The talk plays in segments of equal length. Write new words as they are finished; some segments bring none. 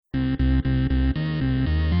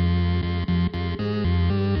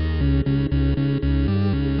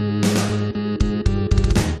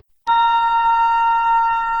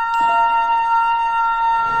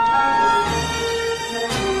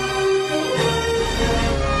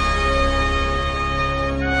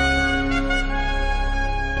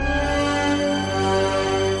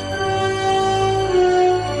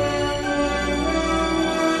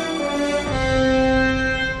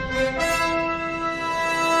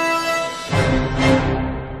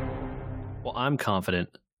I'm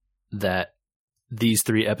confident that these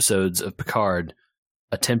 3 episodes of Picard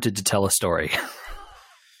attempted to tell a story.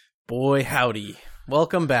 Boy, howdy.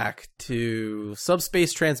 Welcome back to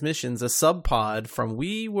Subspace Transmissions, a sub-pod from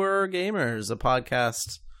We Were Gamers, a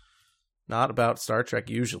podcast not about Star Trek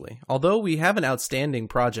usually. Although we have an outstanding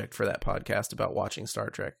project for that podcast about watching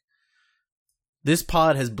Star Trek. This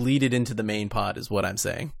pod has bleeded into the main pod, is what I'm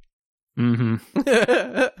saying.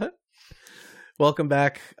 Mm-hmm. Welcome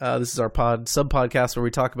back. This is our sub-podcast where we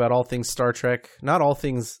talk about all things Star Trek. Not all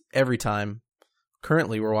things every time.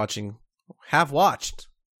 Currently, have watched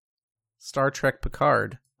Star Trek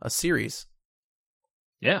Picard, a series.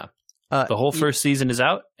 Yeah. The whole first season is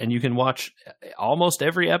out, and you can watch almost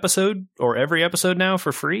every episode, or every episode now,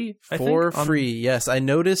 for free, I think. For free, yes. I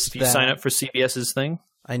noticed if you sign up for CBS's thing.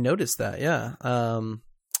 I noticed that, yeah.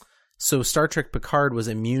 So Star Trek Picard was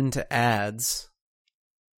immune to ads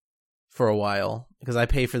for a while, because I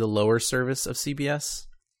pay for the lower service of CBS,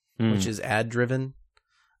 which is ad-driven.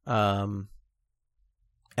 And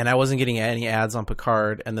I wasn't getting any ads on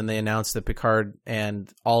Picard, and then they announced that Picard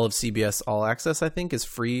and all of CBS All Access, I think, is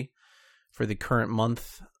free for the current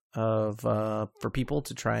month of for people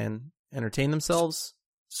to try and entertain themselves.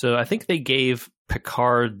 So I think they gave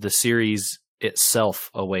Picard, the series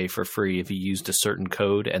itself, away for free if you used a certain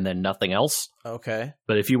code and then nothing else. Okay.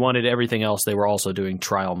 But if you wanted everything else, they were also doing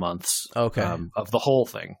trial months of the whole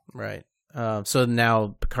thing. Right. So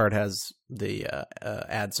now Picard has the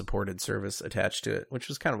ad-supported service attached to it, which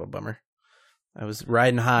was kind of a bummer. I was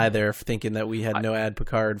riding high there thinking that we had no ad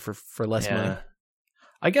Picard for less money.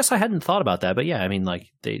 I guess I hadn't thought about that, but yeah, I mean, like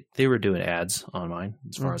they were doing ads on mine,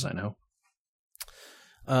 as far as I know.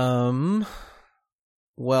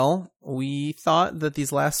 Well, we thought that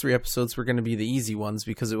these last 3 episodes were going to be the easy ones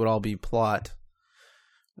because it would all be plot,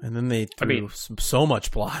 and then they threw so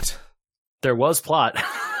much plot. There was plot.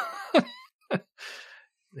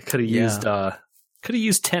 They could have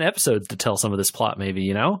used 10 episodes to tell some of this plot, maybe,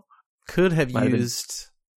 you know? Could have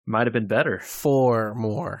might have been better. 4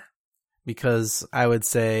 more. Because I would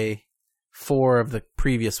say 4 of the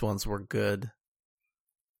previous ones were good.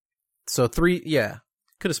 So 3, yeah.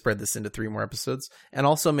 Could have spread this into 3 more episodes. And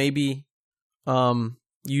also maybe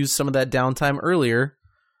use some of that downtime earlier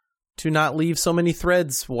to not leave so many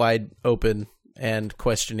threads wide open and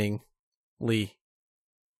questioning Lee.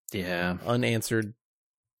 Yeah. Unanswered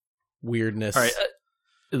weirdness. All right.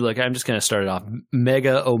 Look, I'm just going to start it off.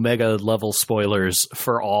 Mega Omega level spoilers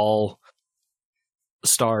for all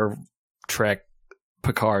Star Trek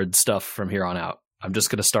Picard stuff from here on out. I'm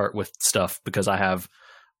just going to start with stuff because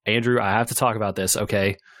Andrew, I have to talk about this,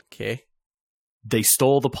 okay? Okay. They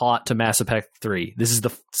stole the plot to Mass Effect 3. This is the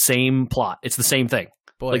same plot. It's the same thing.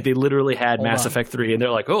 Boy. Like, they literally had Mass Effect 3, and they're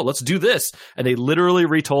like, oh, let's do this. And they literally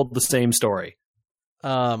retold the same story.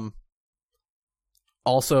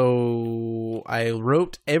 Also, I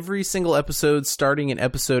wrote every single episode starting in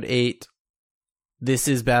episode 8. This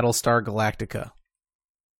is Battlestar Galactica.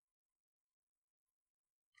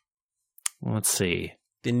 Let's see.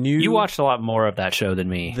 You watched a lot more of that show than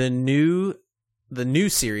me. The new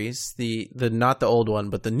series, the not the old one,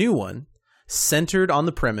 but the new one, centered on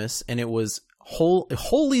the premise, and it was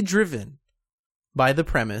wholly driven by the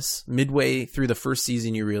premise. Midway through the first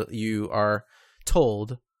season, you are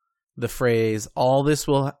told the phrase, all this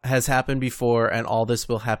has happened before and all this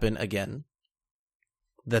will happen again.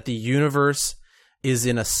 That the universe is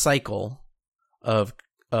in a cycle of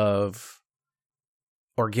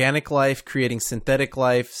organic life creating synthetic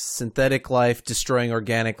life destroying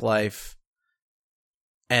organic life,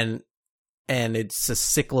 and it's a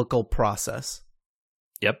cyclical process.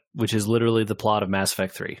 Yep, which is literally the plot of Mass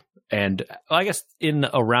Effect 3. And I guess in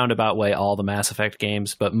a roundabout way, all the Mass Effect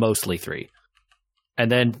games, but mostly 3.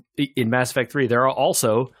 And then in Mass Effect 3, there are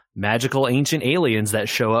also magical ancient aliens that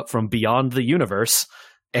show up from beyond the universe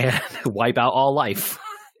and wipe out all life.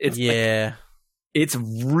 It's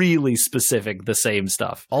really specific, the same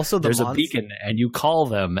stuff. Also, there's a beacon, and you call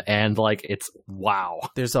them, and like, it's wow.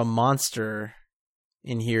 There's a monster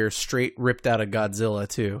in here straight ripped out of Godzilla,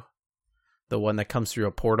 too. The one that comes through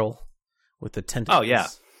a portal with the tentacles. Oh, yeah.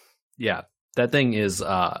 Yeah. That thing is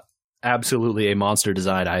absolutely a monster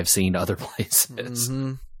design I've seen other places.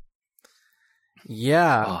 Mm-hmm.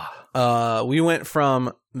 Yeah. We went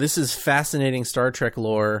from, this is fascinating Star Trek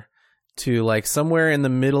lore, to like somewhere in the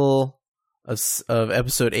middle of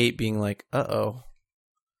episode 8 being like,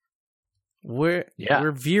 we're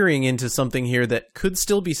veering into something here that could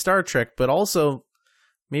still be Star Trek, but also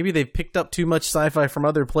maybe they've picked up too much sci-fi from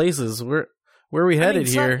other places. Where are we headed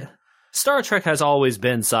here? Star Trek has always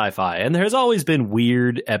been sci-fi, and there's always been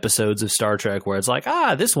weird episodes of Star Trek where it's like,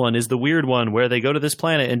 this one is the weird one where they go to this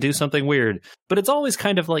planet and do something weird. But it's always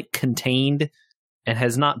kind of like contained and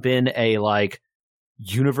has not been a like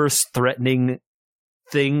universe-threatening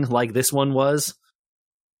thing like this one was.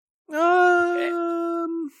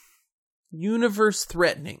 Universe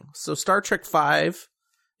threatening. So Star Trek 5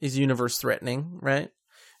 is universe threatening, right?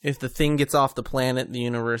 If the thing gets off the planet, the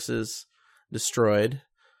universe is destroyed.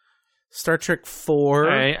 Star Trek 4.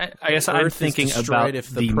 I guess I'm thinking about if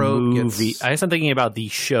the probe movie. I guess I'm thinking about the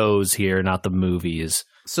shows here, not the movies.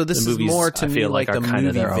 So this the is movies, more to me like the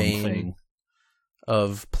movie vein thing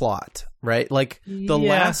of plot, right? Like the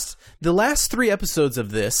last 3 episodes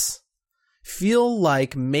of this feel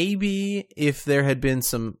like maybe if there had been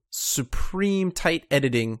some supreme tight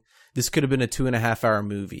editing, this could have been a 2.5-hour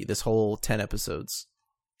movie. This whole 10 episodes.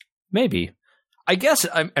 Maybe. I guess.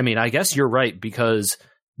 I guess you're right, because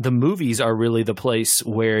the movies are really the place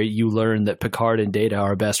where you learn that Picard and Data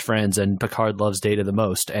are best friends, and Picard loves Data the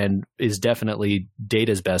most, and is definitely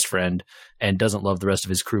Data's best friend, and doesn't love the rest of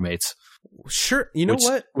his crewmates. Sure, you know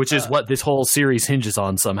what? Which is what this whole series hinges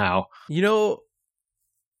on somehow. You know,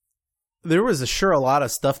 there was a lot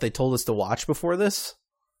of stuff they told us to watch before this.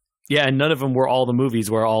 Yeah, and none of them were all the movies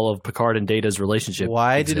where all of Picard and Data's relationship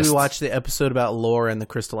Why exists. did we watch the episode about Lore and the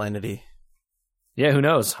Crystal Entity? Yeah, who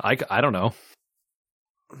knows? I don't know.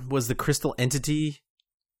 Was the Crystal Entity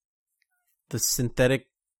the synthetic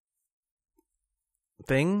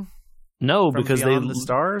thing? No, from because beyond the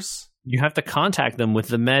stars? You have to contact them with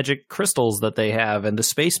the magic crystals that they have and the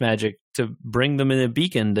space magic to bring them in a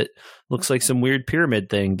beacon that looks like some weird pyramid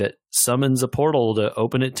thing that summons a portal to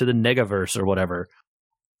open it to the Negaverse or whatever.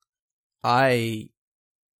 I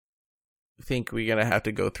think we're going to have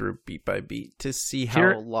to go through beat by beat to see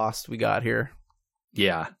how lost we got here.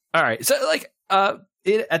 Yeah. All right. So, like,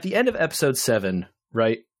 at the end of episode 7,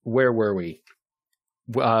 right? Where were we?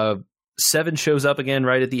 7 shows up again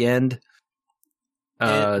right at the end.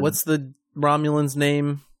 What's the Romulan's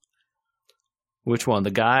name? Which one?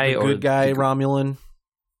 The guy or good guy Romulan?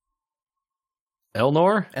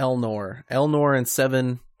 Elnor? Elnor and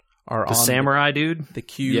 7 are the on samurai dude? The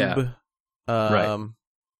cube. Yeah. Right.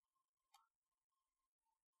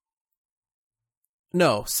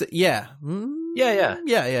 No. Yeah.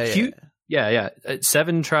 Yeah.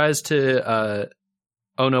 7 tries to.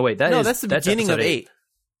 Oh no! Wait. That's the beginning of 8.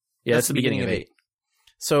 Yeah, that's the beginning of 8.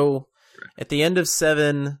 So, at the end of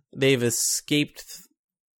 7, they've escaped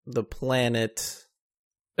the planet.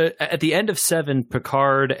 At the end of 7,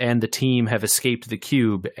 Picard and the team have escaped the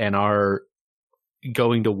cube and are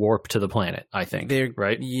going to warp to the planet. I think.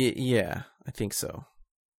 Right? Yeah, I think so.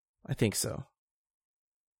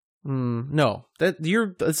 No, this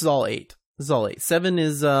is all 8. This is all 8. 7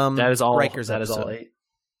 is that is all Riker's that episode. Is all 8.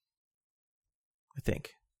 I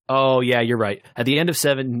think. Oh yeah, you're right. At the end of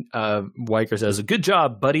 7, Riker says, "Good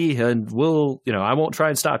job, buddy," and I won't try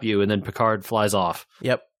and stop you. And then Picard flies off.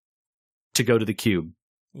 Yep. To go to the cube.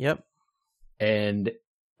 Yep. And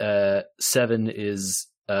 7 is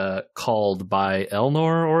called by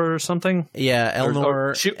Elnor or something. Yeah,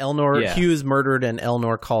 Elnor. Elnor. Yeah. Hugh is murdered, and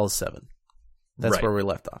Elnor calls 7. That's right. where we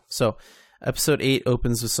left off. So, episode 8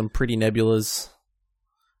 opens with some pretty nebulas,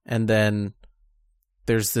 and then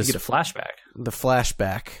there's this you get a flashback. The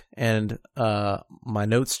flashback, and my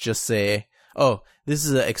notes just say, "Oh, this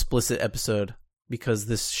is an explicit episode because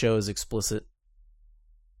this show is explicit."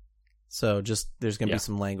 So, there's gonna be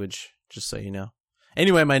some language, just so you know.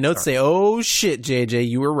 Anyway, my notes say, "Oh shit, JJ,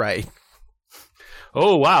 you were right."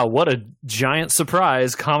 Oh wow, what a giant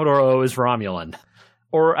surprise! Commodore O is Romulan,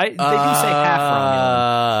 they do say half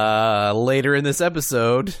Romulan. Later in this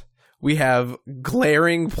episode, we have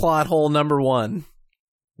glaring plot hole number 1.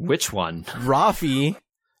 Which one? Rafi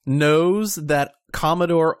knows that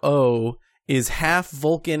Commodore O is half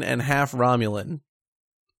Vulcan and half Romulan.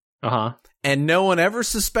 Uh-huh. And no one ever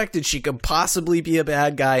suspected she could possibly be a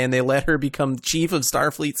bad guy, and they let her become chief of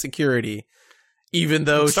Starfleet security, even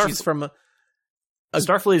though she's from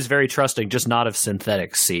Starfleet is very trusting, just not of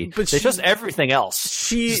synthetics, but they trust everything else.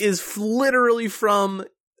 She is literally from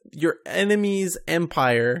your enemy's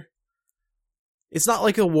empire. It's not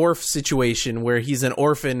like a Worf situation where he's an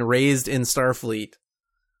orphan raised in Starfleet.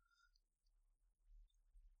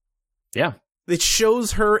 Yeah. It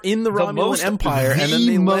shows her in the Romulan Empire, and then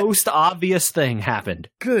the most obvious thing happened.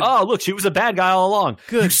 Good. Oh, look, she was a bad guy all along.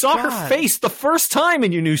 Good. You saw God. her face the first time,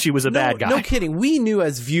 and you knew she was a bad guy. No kidding. We knew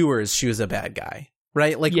as viewers she was a bad guy,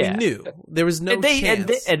 right? Like we knew there was no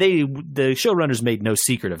chance. And the showrunners made no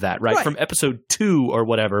secret of that, right? From episode 2 or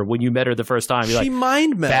whatever, when you met her the first time, you're she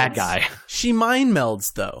mind melds. Bad guy. She mind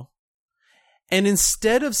melds though, And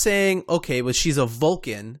instead of saying, okay, well, she's a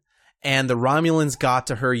Vulcan, and the Romulans got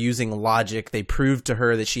to her using logic, they proved to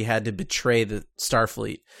her that she had to betray the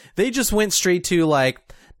Starfleet, they just went straight to, like,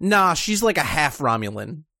 nah, she's like a half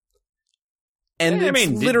Romulan. And I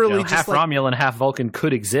mean, literally just half like, Romulan, half Vulcan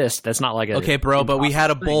could exist. That's not like a okay, bro, but we had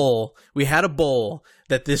a thing. bowl. We had a bowl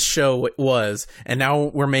that this show was, and now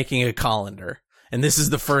we're making a colander. And this is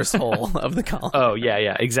the first hole of the colander. Oh,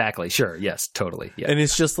 yeah, exactly. Sure, yes, totally. Yeah. And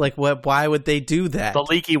it's just like, what? Why would they do that? The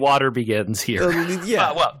leaky water begins here.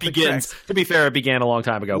 Yeah. Well, begins. To be fair, it began a long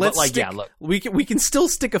time ago. But, like, look. We can still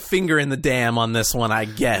stick a finger in the dam on this one, I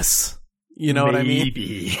guess. You know what I mean?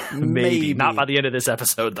 Maybe. Not by the end of this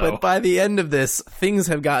episode, though. But by the end of this, things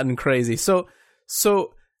have gotten crazy. So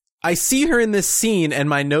I see her in this scene, and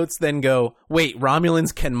my notes then go, wait,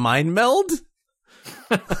 Romulans can mind meld?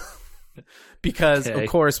 Because, of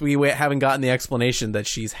course, we haven't gotten the explanation that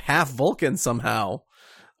she's half Vulcan somehow.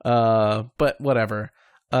 But whatever.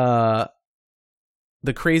 The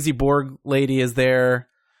crazy Borg lady is there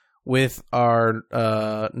with our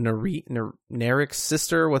Narek's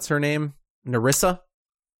sister. What's her name? Narissa?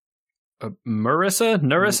 Narissa?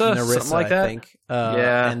 Something like that? I think.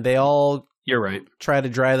 Yeah. And they all You're right. try to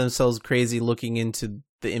drive themselves crazy looking into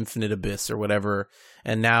the infinite abyss or whatever.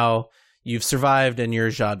 And now you've survived and you're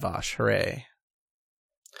Zhat Vash. Hooray.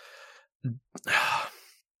 I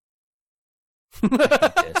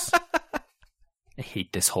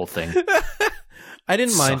hate this whole thing. I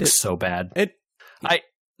didn't mind it so bad. I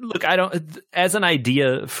don't, as an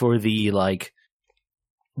idea for the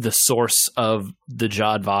source of the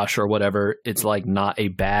Zhat Vash or whatever, it's like not a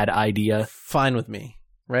bad idea. Fine with me,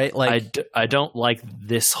 right? Like I don't like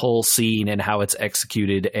this whole scene and how it's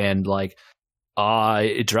executed, and like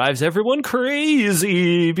it drives everyone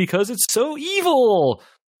crazy because it's so evil.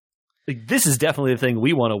 Like, this is definitely the thing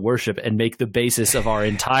we want to worship and make the basis of our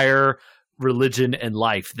entire religion and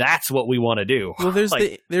life. That's what we want to do. Well,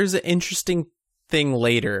 there's an interesting thing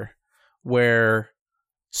later where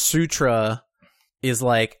Sutra is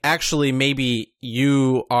like, actually, maybe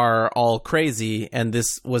you are all crazy and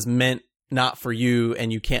this was meant not for you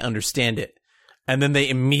and you can't understand it. And then they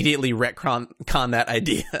immediately retcon that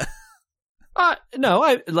idea. No,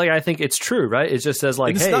 I think it's true, right? It just says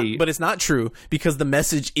like, hey, but it's not true because the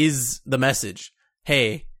message is the message.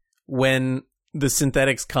 Hey, when the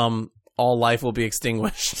synthetics come, all life will be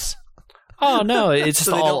extinguished. Oh no, it's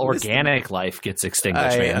just all organic life gets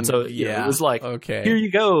extinguished, man. So it was like, okay, here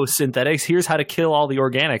you go, synthetics. Here's how to kill all the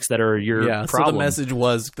organics that are your problem. So the message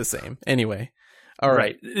was the same. Anyway, all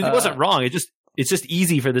right. It wasn't wrong. It's just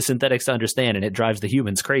easy for the synthetics to understand, and it drives the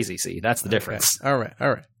humans crazy. See, that's the difference. All right.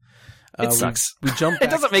 It sucks. We jump back.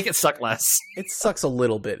 It doesn't make it suck less. It sucks a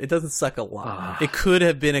little bit. It doesn't suck a lot. It could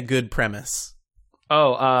have been a good premise.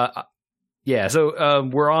 Yeah. So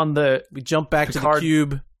we're on we jump back Picard. To the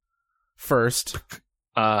cube first.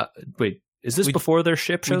 Wait, is this before their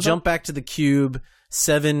ship shows up? We jump back to the cube.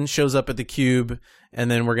 Seven shows up at the cube,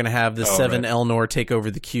 and then we're gonna have the Seven Elnor take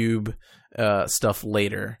over the cube stuff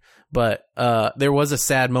later. But there was a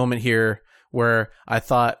sad moment here where I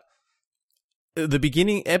thought. The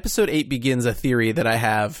beginning, episode 8 begins a theory that I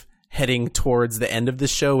have heading towards the end of this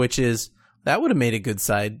show, which is that would have made a good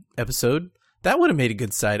side episode. That would have made a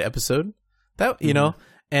good side episode. That, you know,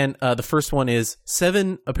 and the first one is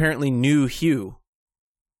Seven apparently knew Hugh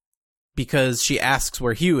because she asks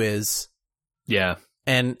where Hugh is. Yeah.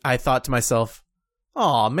 And I thought to myself,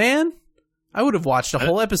 "Aw, man, I would have watched a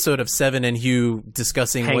whole episode of Seven and Hugh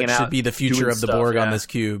discussing what should be the future of the Borg on this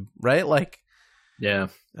cube," right? Like, yeah.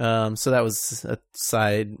 So that was a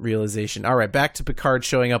side realization. All right, back to Picard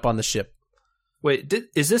showing up on the ship. Wait,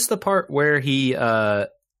 is this the part where he's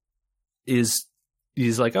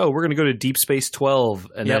like, "Oh, we're going to go to Deep Space 12,"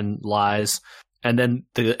 and then lies, and then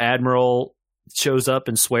the Admiral shows up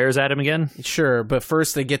and swears at him again? Sure, but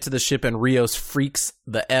first they get to the ship and Rios freaks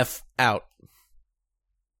the F out.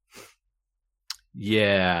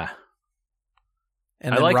 Yeah.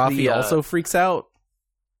 And then Raffi also freaks out.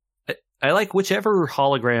 I like whichever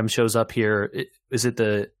hologram shows up here. Is it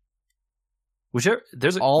the whichever?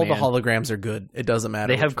 There's the holograms are good. It doesn't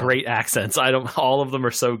matter. They have great accents. All of them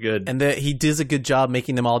are so good. And he does a good job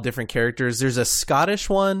making them all different characters. There's a Scottish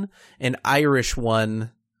one, an Irish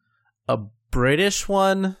one, a British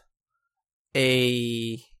one,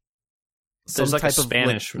 some like type a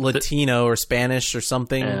Spanish, of Latino or Spanish or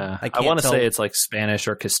something. Yeah. I want to say it's like Spanish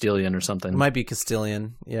or Castilian or something. It might be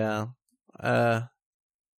Castilian. Yeah.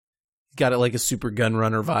 Got it like a Super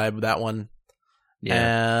Gunrunner vibe, that one.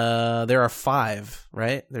 Yeah. There are 5,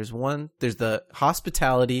 right? There's the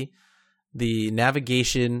hospitality, the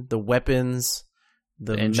navigation, the weapons,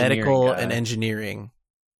 the medical, and engineering.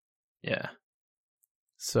 Yeah.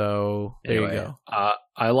 So there you go.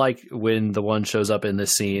 I like when the one shows up in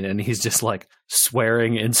this scene and he's just like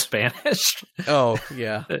swearing in Spanish. Oh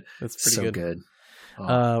yeah, that's pretty so good.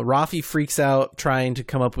 Oh. Rafi freaks out trying to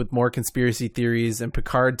come up with more conspiracy theories, and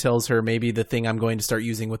Picard tells her maybe the thing I'm going to start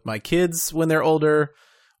using with my kids when they're older,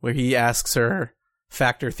 where he asks her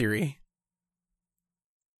factor theory.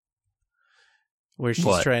 Where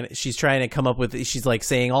she's trying to come up with, she's like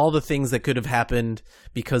saying all the things that could have happened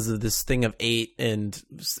because of this thing of 8 and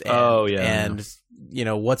you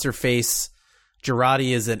know, what's her face,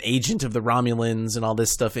 Jurati is an agent of the Romulans and all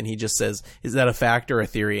this stuff, and he just says, is that a fact or a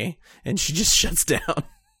theory? And she just shuts down.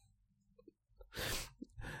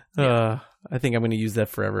 I think I'm going to use that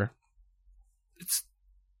forever.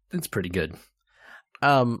 It's pretty good.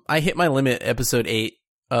 I hit my limit episode 8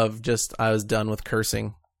 of just, I was done with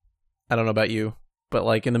cursing. I don't know about you, but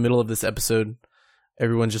like in the middle of this episode,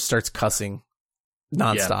 everyone just starts cussing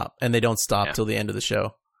nonstop, and they don't stop till the end of the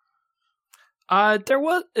show. There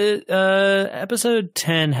was episode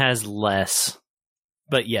 10 has less,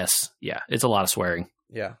 but yes, it's a lot of swearing.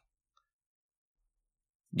 Yeah.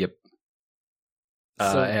 Yep.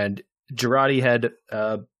 And Jurati had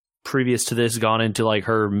previous to this gone into like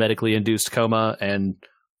her medically induced coma and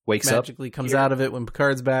wakes magically comes out of it when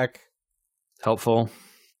Picard's back. Helpful.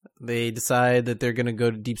 They decide that they're going to go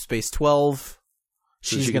to Deep Space 12.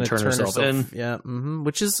 She's going to turn herself in. Yeah,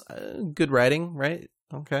 which is good writing, right?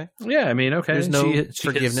 Okay. Yeah, I mean, okay. There's no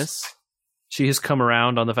forgiveness. She has come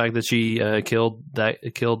around on the fact that she killed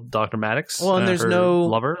Dr. Maddox. Well, and there's no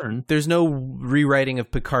lover. There's no rewriting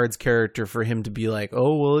of Picard's character for him to be like,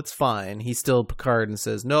 oh, well, it's fine. He's still Picard and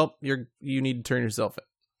says, nope, you need to turn yourself in.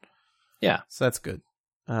 Yeah, so that's good.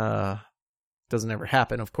 Doesn't ever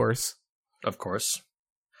happen, of course. Of course.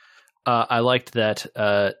 I liked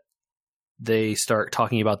that they start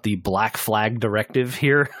talking about the Black Flag Directive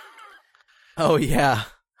here. Oh yeah.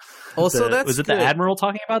 Also, was it good. The Admiral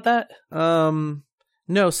talking about that?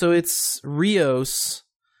 No. So it's Rios,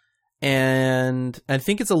 and I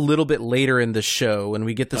think it's a little bit later in the show when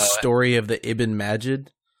we get the story of the Ibn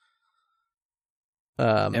Majid.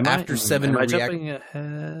 After Seven, am I jumping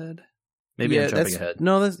ahead? Maybe I'm jumping ahead.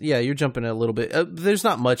 No, you're jumping a little bit. There's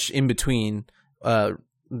not much in between.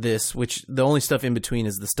 This, which the only stuff in between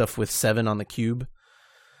is the stuff with Seven on the cube,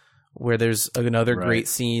 where there's another great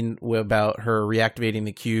scene about her reactivating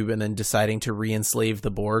the cube and then deciding to re-enslave the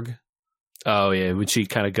Borg. Oh yeah, when she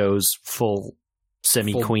kind of goes full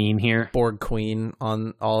semi-queen here. Borg queen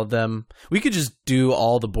on all of them. We could just do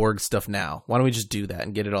all the Borg stuff now. Why don't we just do that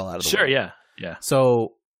and get it all out of the way? Sure, yeah.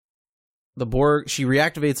 So the Borg, she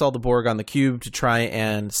reactivates all the Borg on the cube to try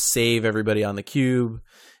and save everybody on the cube.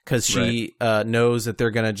 Because she knows that they're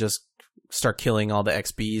going to just start killing all the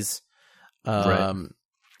XBs.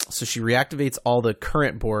 So she reactivates all the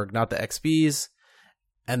current Borg, not the XBs.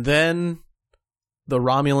 And then the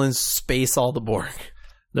Romulans space all the Borg.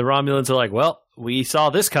 The Romulans are like, well, we saw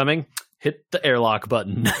this coming. Hit the airlock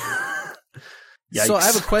button. So I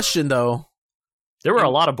have a question, though. There were a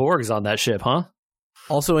lot of Borgs on that ship, huh?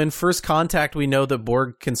 Also, in First Contact, we know that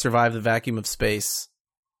Borg can survive the vacuum of space.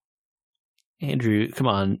 Andrew, come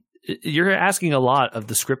on. You're asking a lot of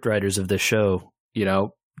the scriptwriters of this show, you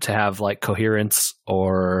know, to have like coherence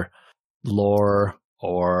or lore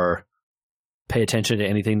or pay attention to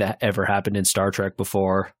anything that ever happened in Star Trek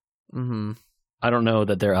before. Mm-hmm. I don't know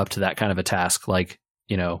that they're up to that kind of a task, like,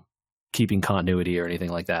 you know, keeping continuity or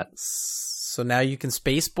anything like that. So now you can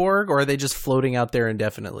space Borg, or are they just floating out there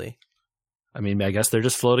indefinitely? I mean, I guess they're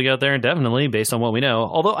just floating out there indefinitely based on what we know.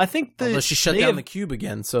 Although I think she shut down the cube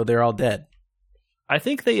again, so they're all dead. I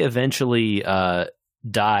think they eventually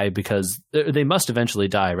die because they must eventually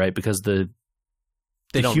die, right? Because the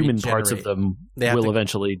human parts of them will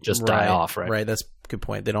eventually just die off, right? Right, that's a good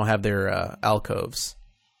point. They don't have their alcoves.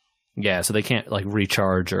 Yeah, so they can't like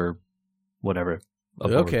recharge or whatever.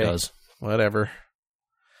 Okay, does. Whatever.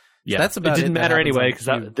 Yeah, so that's about it. Didn't matter anyway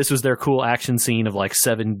because this was their cool action scene of like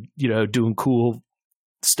Seven, you know, doing cool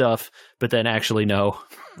stuff, but then actually no.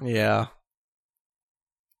 Yeah.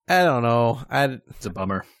 I don't know. It's a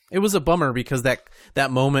bummer. It was a bummer because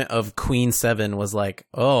that moment of Queen 7 was like,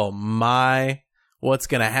 oh my, what's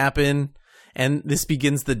going to happen? And this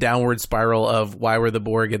begins the downward spiral of why were the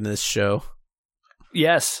Borg in this show?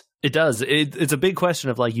 Yes, it does. It's a big question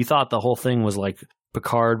of like, you thought the whole thing was like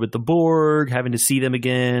Picard with the Borg, having to see them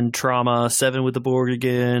again, trauma, Seven with the Borg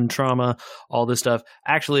again, trauma, all this stuff.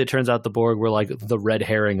 Actually, it turns out the Borg were like the red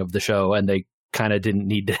herring of the show, and they kind of didn't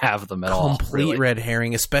need to have them at all. Complete red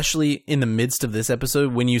herring, especially in the midst of this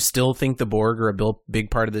episode when you still think the Borg are a big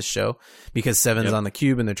part of this show because Seven's on the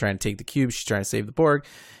cube and they're trying to take the cube. She's trying to save the Borg.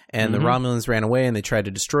 and the Romulans ran away and they tried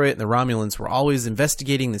to destroy it. And the Romulans were always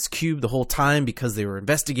investigating this cube the whole time because they were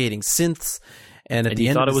investigating synths. And at the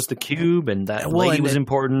end, thought it was the cube, and that lady was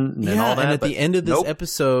important, and all that. And at the end of this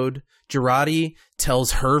episode, Jurati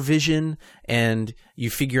tells her vision, and you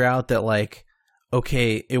figure out that, like,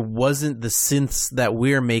 okay, it wasn't the synths that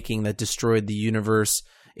we're making that destroyed the universe.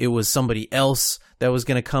 It was somebody else that was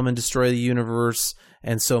going to come and destroy the universe.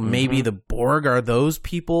 And so maybe the Borg are those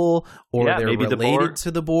people, or they're related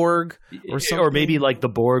to the Borg, or something. Or maybe like the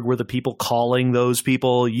Borg were the people calling those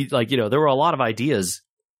people. There were a lot of ideas.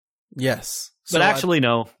 Yes. But actually,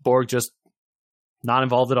 no, Borg just not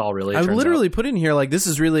involved at all, really. I literally put in here, like, this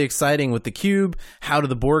is really exciting with the cube. How do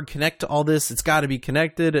the Borg connect to all this? It's got to be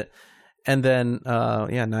connected. And then, 9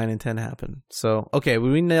 and 10 happen. So, okay,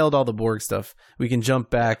 we nailed all the Borg stuff. We can jump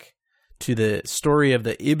back to the story of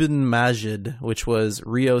the Ibn Majid, which was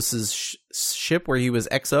Rios's ship where he was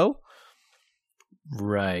XO.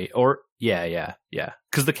 Right. Or, yeah.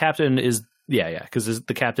 Because the captain is, because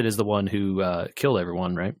the captain is the one who killed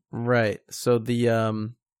everyone, right? Right. So the,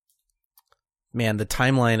 the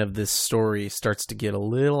timeline of this story starts to get a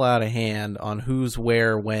little out of hand on who's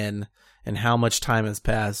where, when, and how much time has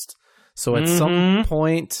passed. So at some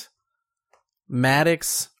point,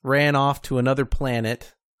 Maddox ran off to another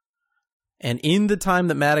planet. And in the time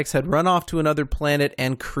that Maddox had run off to another planet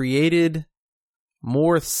and created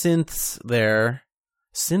more synths there,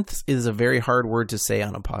 synths is a very hard word to say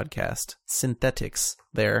on a podcast. Synthetics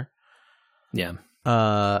there. Yeah.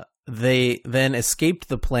 They then escaped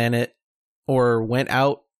the planet or went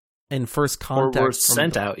out in first contact. Or were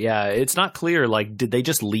sent out. Yeah. It's not clear. Like, did they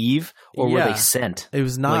just leave or were they sent? It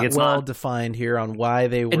was not defined here on why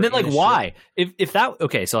they were. And then, like, why? If that,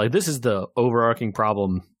 okay, so like, this is the overarching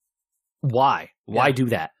problem. Why? Why do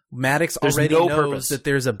that? Maddox already knows that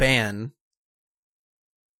there's a ban.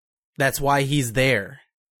 That's why he's there.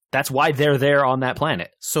 That's why they're there on that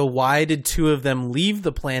planet. So why did two of them leave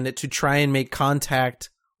the planet to try and make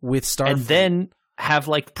contact with Starfleet? And then have,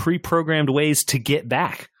 like, pre-programmed ways to get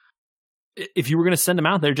back. If you were going to send them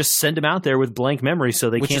out there, just send them out there with blank memory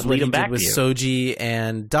so they can't lead them back to you. Which is what he did with Soji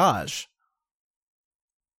and Daj.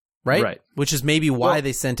 Right? Which is maybe why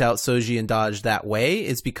they sent out Soji and Daj that way,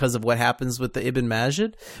 is because of what happens with the Ibn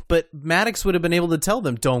Majid. But Maddox would have been able to tell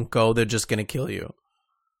them, don't go, they're just going to kill you.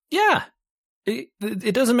 Yeah.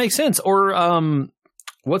 It doesn't make sense. Or,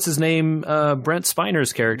 what's his name? Brent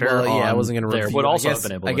Spiner's character. Well, I wasn't going to reveal. Would also have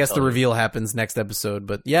been able to I guess the reveal happens next episode,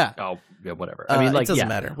 but yeah. Oh, yeah, whatever. I mean, like, it doesn't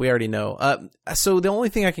matter. We already know. So the only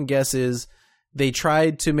thing I can guess is they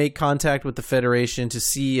tried to make contact with the Federation to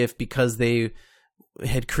see if, because they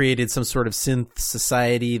had created some sort of synth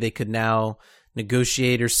society, they could now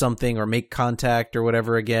negotiate or something, or make contact or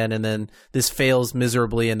whatever again, and then this fails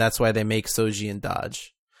miserably, and that's why they make Soji and Daj,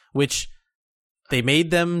 which they made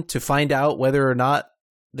them to find out whether or not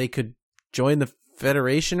they could join the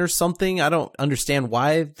Federation or something. I don't understand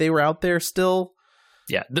why they were out there still.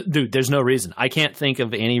 Yeah, dude, there's no reason. I can't think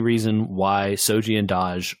of any reason why Soji and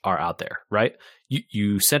Daj are out there, right?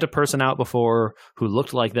 You sent a person out before who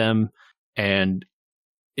looked like them, and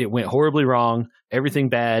it went horribly wrong. Everything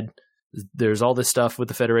bad. There's all this stuff with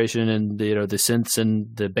the Federation and the synths and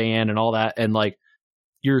the ban and all that. And, like,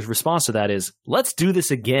 your response to that is, let's do this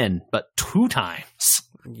again, but 2 times.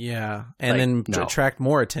 Yeah. And attract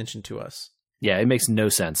more attention to us. Yeah. It makes no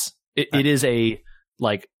sense. It is a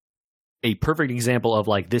perfect example of,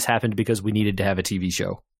 like, this happened because we needed to have a TV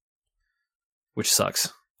show, which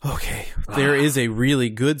sucks. Okay. There is a really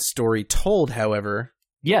good story told, however.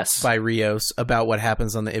 Yes. By Rios about what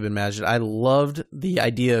happens on the Ibn Majid. I loved the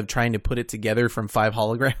idea of trying to put it together from 5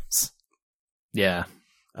 holograms. Yeah.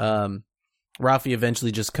 Raffi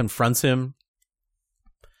eventually just confronts him.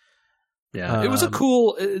 Yeah. It was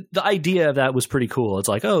the idea of that was pretty cool. It's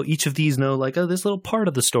like, oh, each of these know, like, oh, this little part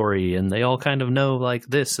of the story, and they all kind of know, like,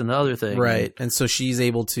 this and the other thing. Right. And so she's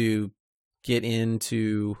able to get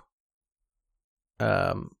into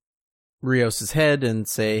Rios's head and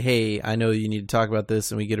say, hey, I know you need to talk about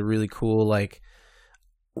this. And we get a really cool, like,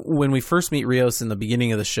 when we first meet Rios in the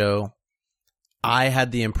beginning of the show, I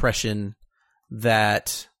had the impression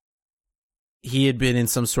that he had been in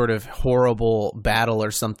some sort of horrible battle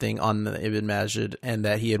or something on the Ibn Majid, and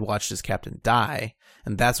that he had watched his captain die,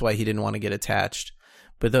 and that's why he didn't want to get attached.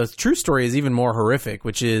 But the true story is even more horrific,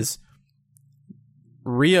 which is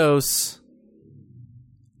Rios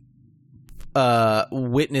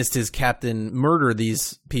witnessed his captain murder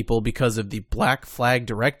these people because of the Black Flag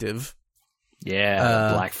Directive.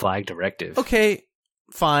 Yeah, Black Flag Directive. Okay,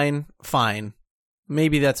 fine.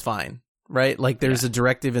 Maybe that's fine, right? Like, there's a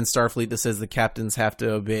directive in Starfleet that says the captains have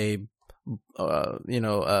to obey,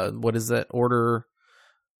 what is that? Order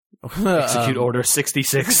Execute Order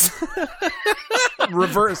 66.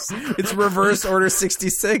 Reverse. It's Reverse Order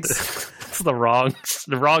 66. It's the wrong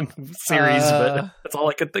series, but that's all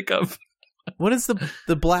I could think of. What is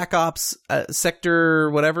the Black Ops sector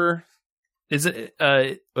whatever? Is it?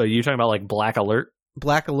 Are you talking about like Black Alert?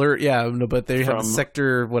 Black Alert, yeah, no, but they have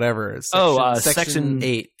sector whatever. Section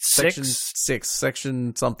 8, 6? Section 6,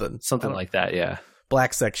 Section something like that. Yeah,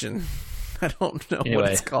 Black Section. I don't know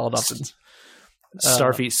what it's called.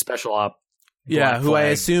 Starfleet Special Op. Yeah, who I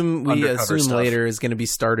assume stuff. later is going to be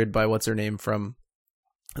started by what's her name from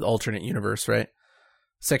the alternate universe, right?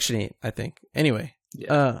 Section 8, I think. Anyway,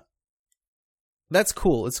 that's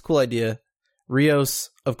cool. It's a cool idea.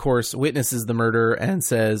 Rios, of course, witnesses the murder and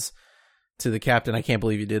says to the captain, I can't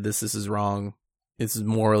believe you did this. This is wrong. This is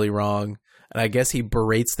morally wrong. And I guess he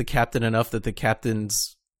berates the captain enough that the captain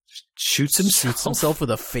shoots himself with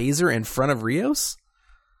a phaser in front of Rios.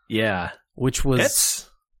 Yeah. Which was That's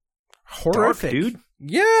horrific. Dark, dude.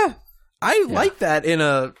 Yeah. I like that in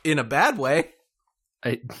a bad way.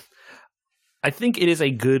 I think it is a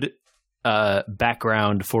good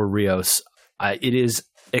background for Rios. It is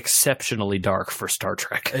exceptionally dark for Star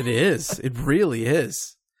Trek. It is. It really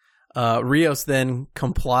is. Rios then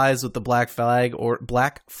complies with the Black Flag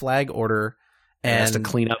Order and has to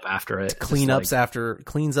clean up after it. Cleans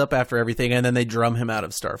up after everything, and then they drum him out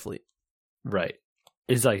of Starfleet. Right.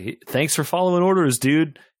 It's like, thanks for following orders,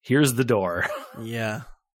 dude. Here's the door. Yeah.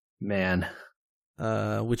 Man.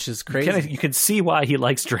 Which is crazy. You can see why he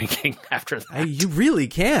likes drinking after that. You really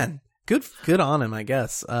can. Good on him, I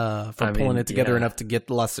guess, for pulling it together enough to get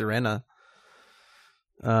La Sirena.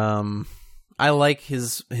 I like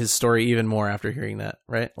his story even more after hearing that,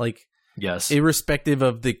 right? Like, yes, irrespective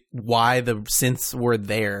of why the synths were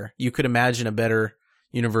there, you could imagine a better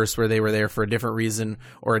universe where they were there for a different reason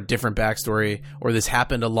or a different backstory, or this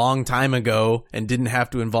happened a long time ago and didn't have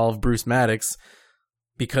to involve Bruce Maddox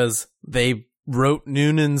because they wrote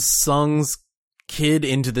Noonan's son's kid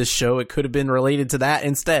into this show. It could have been related to that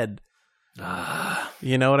instead.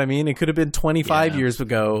 You know what I mean? It could have been 25 years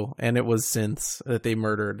ago, and it was synths that they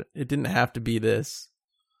murdered. It didn't have to be this.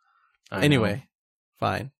 Anyway,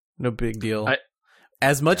 fine. No big deal.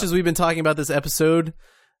 As much as we've been talking about this episode,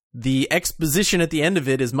 the exposition at the end of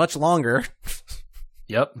it is much longer.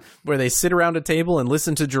 Yep. Where they sit around a table and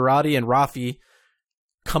listen to Jurati and Rafi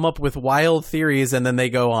come up with wild theories, and then they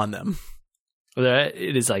go on them.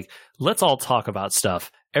 It is like, let's all talk about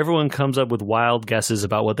stuff. Everyone comes up with wild guesses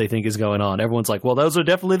about what they think is going on. Everyone's like, well, those are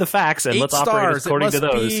definitely the facts, and let's operate according to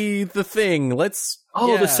those. It must be the thing.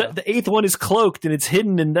 The eighth one is cloaked, and it's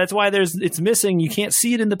hidden, and that's why it's missing. You can't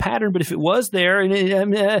see it in the pattern, but if it was there, and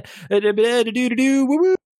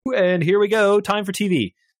here we go, time for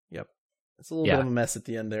TV. Yep. It's a little bit of a mess at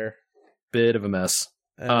the end there. Bit of a mess.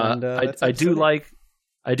 And, I do like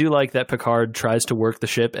that Picard tries to work the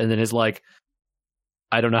ship, and then is like,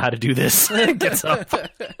 I don't know how to do this. Gets up.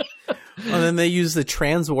 And then they use the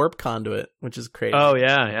transwarp conduit, which is crazy. Oh,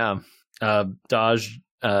 yeah. Daj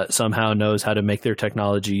somehow knows how to make their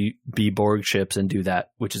technology be Borg ships and do that,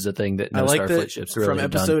 which is a thing that no Starfleet ships really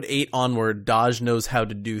have done. From episode 8 onward, Daj knows how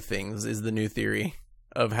to do things, is the new theory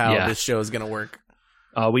of how this show is going to work.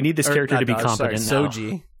 We need this character to be competent now.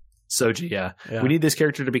 Soji, yeah. We need this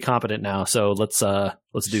character to be competent now, so let's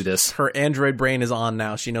do this. Her android brain is on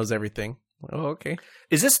now. She knows everything. Oh, okay.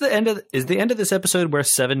 Is this the end of this episode where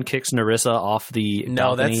Seven kicks Narissa off the balcony?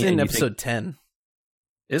 No, that's in episode 10.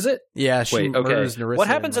 Is it? Yeah, she murders Narissa. What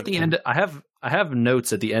happens at the end? I have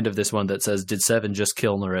notes at the end of this one that says, "Did Seven just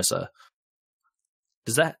kill Narissa?"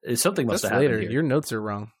 Something must have happened here. Your notes are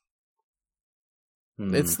wrong.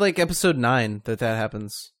 It's like episode 9 that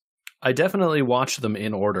happens. I definitely watched them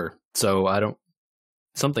in order, so I don't.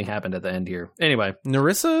 Something happened at the end here. Anyway,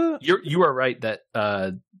 Narissa, you are right that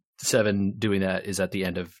 7 doing that is at the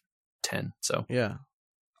end of 10. So yeah.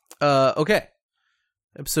 Okay.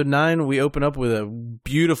 Episode 9, we open up with a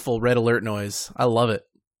beautiful red alert noise. I love it.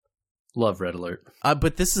 Love red alert.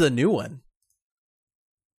 But this is a new one.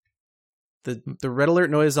 The red alert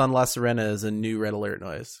noise on La Sirena is a new red alert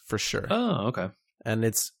noise for sure. Oh, okay. And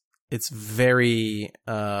it's very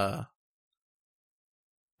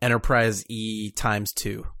Enterprise E times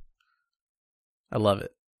 2. I love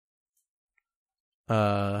it.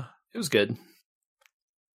 It was good.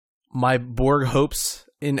 My Borg hopes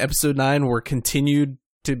in episode 9 were continued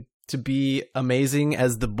to be amazing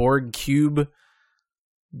as the Borg cube.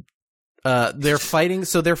 They're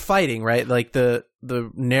fighting, right? Like the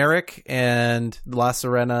Narek and La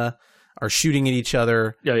Sirena are shooting at each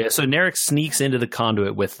other. Yeah. So Narek sneaks into the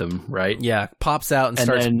conduit with them, right? Yeah, pops out and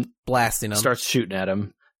starts blasting them. Starts shooting at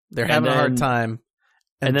them. They're having a hard time.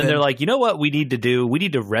 And then they're like, you know what we need to do? We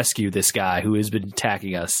need to rescue this guy who has been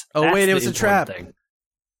attacking us. Oh, That's wait, it the was a important trap. thing.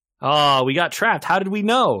 Oh, we got trapped. How did we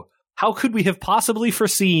know? How could we have possibly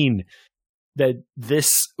foreseen that this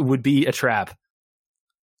would be a trap?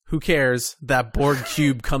 Who cares? That Borg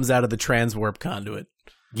cube comes out of the transwarp conduit.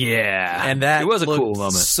 Yeah. And that it was a looked cool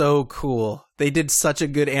moment. so cool. They did such a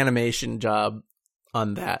good animation job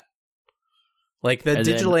on that. Like the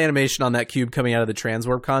digital animation on that cube coming out of the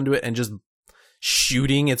transwarp conduit and just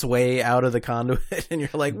shooting its way out of the conduit, and you're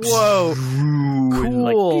like, whoa, cool.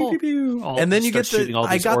 Like, pew, pew, pew. And then you get shooting all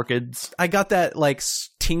these orchids. I got that like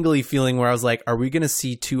tingly feeling where I was like, are we going to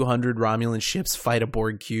see 200 Romulan ships fight a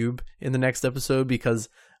Borg cube in the next episode? Because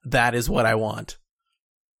that is what I want.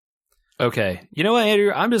 Okay. You know what,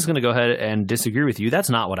 Andrew? I'm just going to go ahead and disagree with you. That's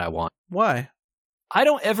not what I want. Why? I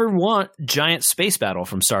don't ever want giant space battle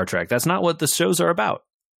from Star Trek. That's not what the shows are about.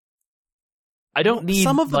 I don't need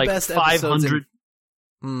some of the like best 500.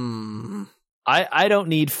 I don't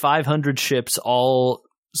need 500 ships all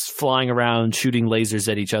flying around shooting lasers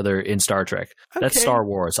at each other in Star Trek. Okay. That's Star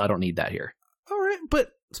Wars. I don't need that here. All right,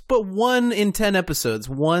 but 1 in 10 episodes,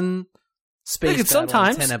 one space battle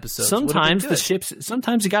in 10 episodes. Sometimes the ships.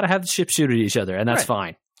 Sometimes you got to have the ships shoot at each other, and that's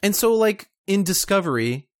fine. And so, like in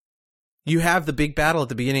Discovery, you have the big battle at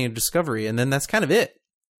the beginning of Discovery, and then that's kind of it.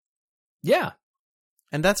 Yeah.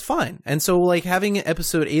 And that's fine. And so, like, having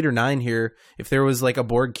episode 8 or 9 here, if there was, like, a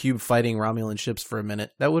Borg cube fighting Romulan ships for a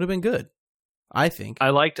minute, that would have been good, I think. I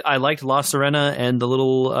liked La Sirena and the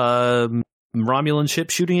little Romulan ship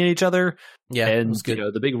shooting at each other. Yeah, and it was good. You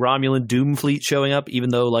know, the big Romulan Doom fleet showing up, even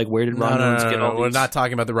though, like, where did Romulans get all these... We're not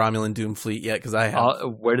talking about the Romulan Doom fleet yet, because I have...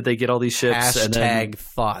 where did they get all these ships? Hashtag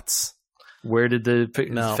thoughts. Where did the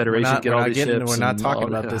Federation get all these ships? We're not talking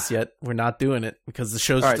about this yet. We're not doing it because the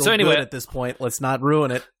show's right, still good at this point. Let's not ruin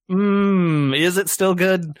it. Is it still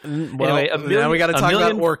good? Well, anyway, now we got to talk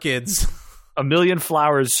about orchids. A million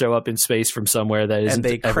flowers show up in space from somewhere that isn't and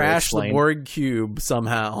they ever crash explained. The Borg cube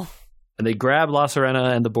somehow. And they grab La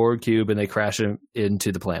Sirena and the Borg cube and they crash him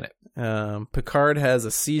into the planet. Picard has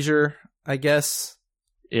a seizure, I guess.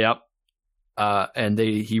 Yep. And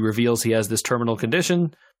he reveals he has this terminal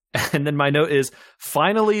condition. And then my note is,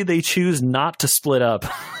 finally they choose not to split up.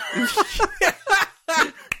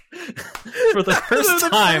 For the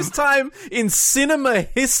first time in cinema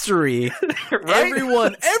history,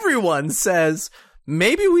 right? everyone says,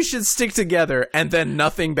 maybe we should stick together, and then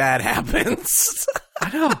nothing bad happens.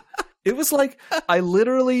 I know. It was like, I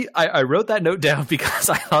wrote that note down because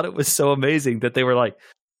I thought it was so amazing that they were like,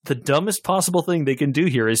 the dumbest possible thing they can do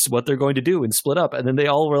here is what they're going to do and split up. And then they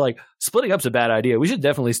all were like, splitting up's a bad idea. We should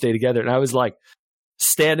definitely stay together. And I was like,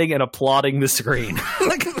 standing and applauding the screen.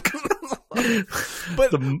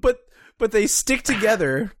 But they stick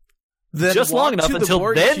together. Then just long enough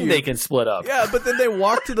until then cube. They can split up. Yeah, but then they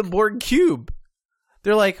walk to the Borg cube.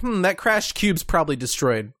 They're like, that crashed cube's probably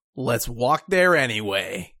destroyed. Let's walk there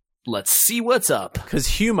anyway. Let's see what's up. Because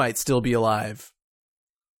Hugh might still be alive.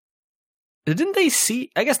 Didn't they see?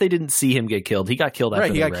 I guess they didn't see him get killed. He got killed after.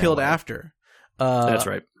 Right, he got killed after. That's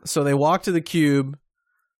right. So they walk to the cube.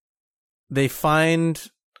 They find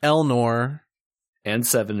Elnor. And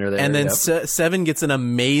Seven are there. And then Seven gets an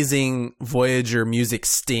amazing Voyager music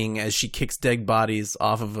sting as she kicks dead bodies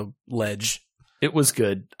off of a ledge. It was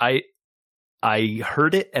good. I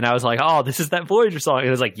heard it and I was like, oh, this is that Voyager song. And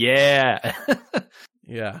it was like, yeah.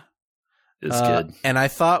 Yeah. It's good. And I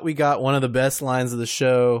thought we got one of the best lines of the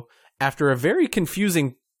show after a very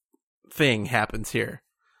confusing thing happens here.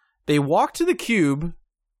 They walk to the cube,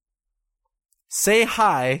 say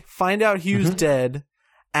hi, find out Hugh's dead,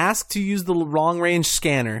 ask to use the long-range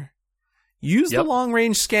scanner, use the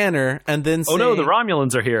long-range scanner, and then say... Oh no, the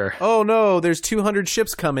Romulans are here. Oh no, there's 200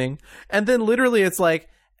 ships coming. And then literally it's like,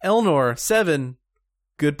 Elnor, Seven,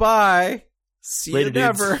 goodbye. See you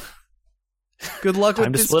never. Good luck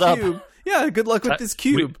with this cube. Up. Yeah, good luck with this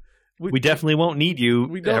cube. We definitely won't need you.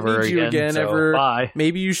 We don't ever need you again so ever. Bye.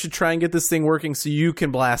 Maybe you should try and get this thing working so you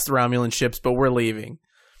can blast the Romulan ships, but we're leaving.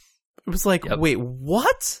 It was like, wait,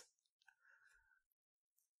 what?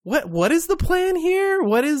 What is the plan here?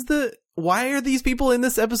 Why are these people in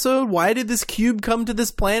this episode? Why did this cube come to this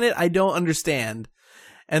planet? I don't understand.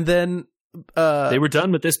 And then they were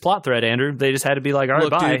done with this plot thread, Andrew. They just had to be like, all right,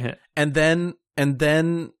 bye. Dude, and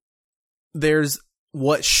then there's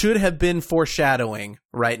what should have been foreshadowing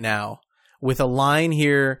right now with a line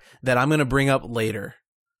here that I'm going to bring up later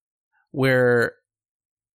where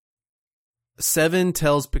Seven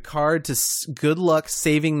tells Picard to good luck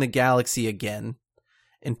saving the galaxy again.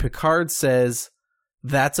 And Picard says,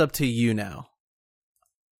 that's up to you now.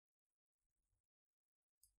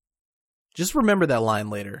 Just remember that line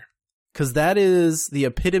later. because that is the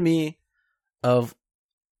epitome of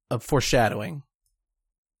foreshadowing.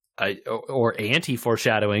 Or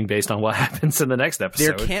anti-foreshadowing based on what happens in the next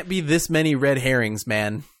episode. There can't be this many red herrings,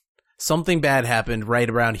 man. Something bad happened right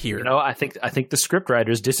around here. You know, I think the script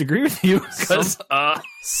writers disagree with you because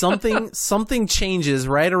something changes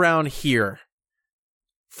right around here,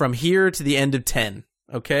 from here to the end of 10.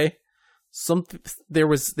 Okay, there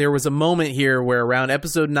was a moment here where around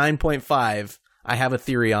episode 9.5, I have a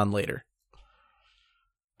theory on later.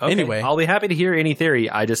 Okay, anyway, I'll be happy to hear any theory.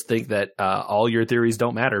 I just think that all your theories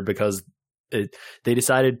don't matter because they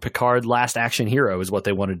decided Picard Last Action Hero is what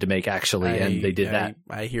they wanted to make, actually, and they did that.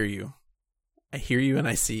 I hear you. I hear you and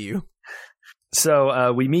I see you.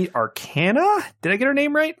 So we meet Arcana. Did I get her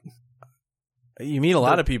name right? You meet a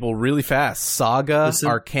lot of people really fast. Saga,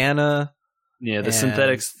 Arcana. Yeah, the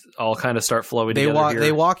synthetics all kind of start flowing together here.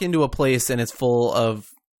 They walk into a place and it's full of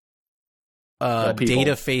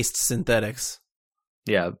data-faced synthetics.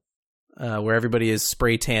 Yeah. Where everybody is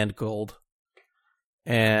spray tanned gold.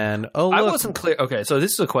 And look. I wasn't clear. Okay, so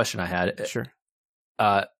this is a question I had. Sure.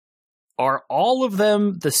 Are all of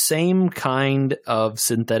them the same kind of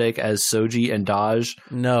synthetic as Soji and Daj?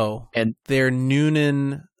 No. And they're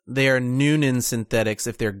Noonan synthetics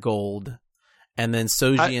if they're gold. And then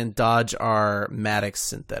Soji and Daj are Maddox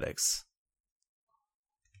synthetics.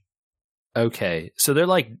 Okay. So they're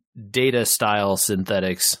like data style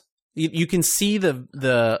synthetics. You can see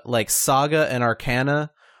the like Saga and Arcana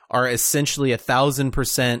are essentially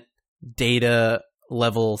 1,000% data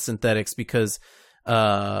level synthetics because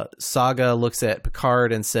Saga looks at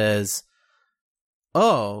Picard and says,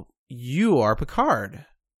 "Oh, you are Picard.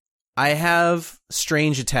 I have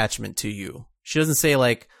strange attachment to you." She doesn't say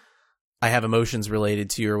like, "I have emotions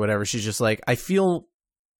related to you" or whatever. She's just like, "I feel,"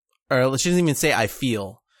 or she doesn't even say "I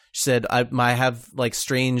feel." She said, I have like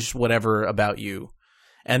strange whatever about you."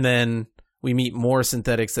 And then we meet more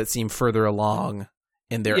synthetics that seem further along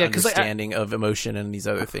in their understanding of emotion and these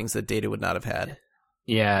other things that Data would not have had.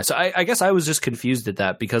 Yeah, so I guess I was just confused at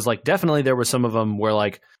that because, like, definitely there were some of them where,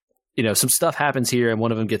 like, you know, some stuff happens here and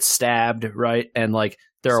one of them gets stabbed, right? And, like,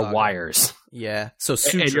 there are wires. Yeah. So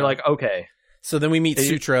Sutra. And you're like, okay. So then we meet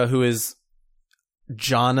Sutra, who is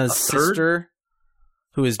Jana's sister.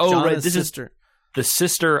 Who is Jana's sister. The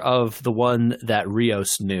sister of the one that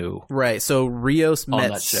Rios knew. Right. So Rios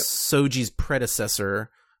met Soji's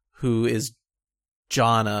predecessor, who is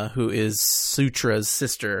Jana, who is Sutra's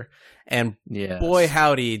sister. And boy,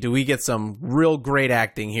 howdy, do we get some real great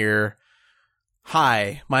acting here.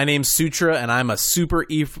 Hi, my name's Sutra, and I'm a super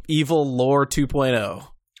evil lore 2.0.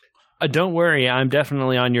 Don't worry, I'm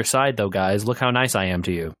definitely on your side, though, guys. Look how nice I am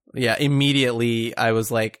to you. Yeah, immediately I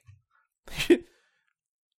was like...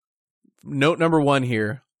 Note number 1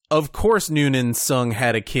 here. Of course Noonan Sung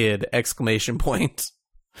had a kid! !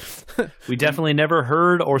 We definitely never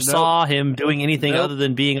heard or saw him doing anything other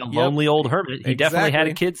than being a lonely old hermit. He definitely had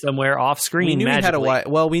a kid somewhere off screen. We knew magically. He had a wife.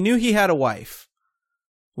 Well, we knew he had a wife.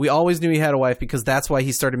 We always knew he had a wife because that's why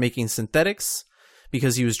he started making synthetics,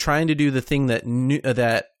 because he was trying to do the thing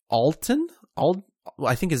that Alton,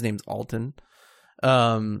 I think his name's Alton,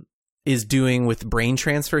 is doing with brain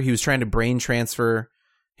transfer. He was trying to brain transfer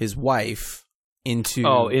his wife into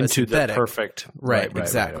the perfect right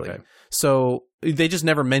exactly. Right, okay. So they just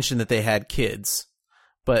never mentioned that they had kids,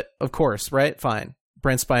 but of course, right? Fine.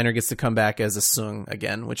 Brent Spiner gets to come back as a Sung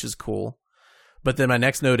again, which is cool. But then my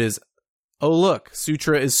next note is, oh look,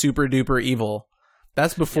 Sutra is super duper evil.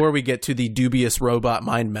 That's before we get to the dubious robot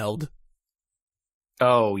mind meld.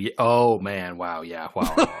 Oh man, wow, yeah,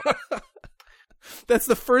 wow. That's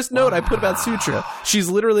the first note I put about Sutra. She's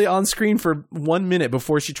literally on screen for 1 minute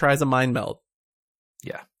before she tries a mind meld.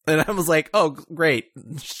 Yeah. And I was like, oh, great.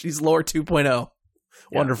 She's lore 2.0. Yeah.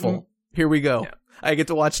 Wonderful. Mm-hmm. Here we go. Yeah. I get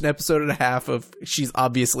to watch an episode and a half of she's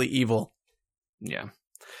obviously evil. Yeah.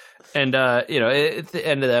 And, at the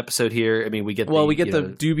end of the episode here, I mean, we get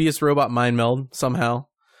the dubious robot mind meld somehow.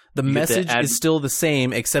 The message is still the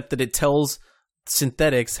same, except that it tells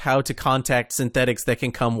synthetics how to contact synthetics that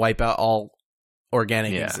can come wipe out all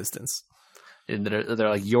organic existence. And they're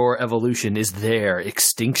like, your evolution is their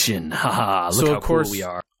extinction. Haha, look how cool we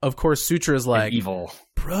are. Of course, Sutra is like, evil.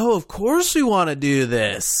 Bro, of course we want to do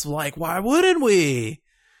this. Like, why wouldn't we?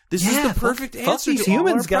 This is the perfect answer to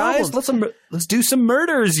humans, guys. Let's do some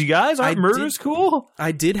murders, you guys. Aren't murders cool?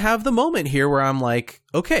 I did have the moment here where I'm like,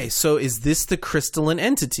 okay, so is this the crystalline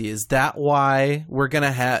entity? Is that why we're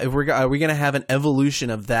gonna have? Are we gonna have an evolution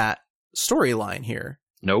of that storyline here?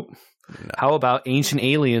 Nope. How about ancient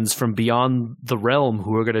aliens from beyond the realm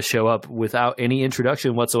who are going to show up without any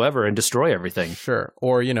introduction whatsoever and destroy everything? Sure.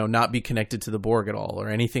 Or, not be connected to the Borg at all or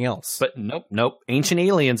anything else. But nope. Ancient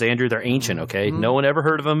aliens, Andrew, they're ancient, okay? No one ever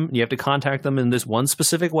heard of them. You have to contact them in this one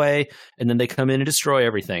specific way, and then they come in and destroy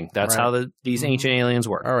everything. That's how these ancient aliens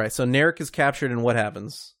work. All right, so Narek is captured, and what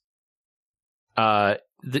happens?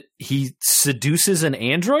 He seduces an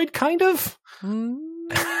android, kind of?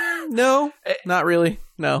 No, not really.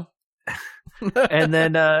 No. and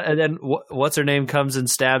then what's her name comes and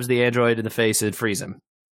stabs the android in the face and frees him.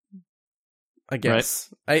 I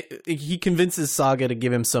guess. Right? He convinces Saga to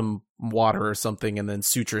give him some water or something, and then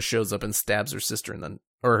Sutra shows up and stabs her sister, and then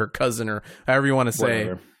or her cousin, or however you want to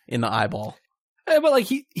say, in the eyeball. But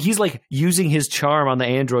he's using his charm on the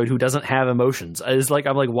android who doesn't have emotions. I'm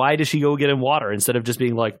like, why does she go get him water instead of just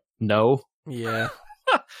being like, no? Yeah.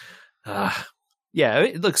 Yeah.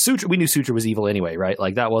 Look, Sutra. We knew Sutra was evil anyway, right?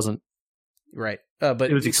 Like that wasn't right. But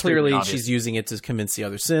it was clearly obvious. She's using it to convince the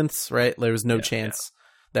other synths, right? There was no chance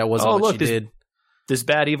that wasn't what she did. This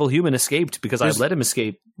bad evil human escaped because I let him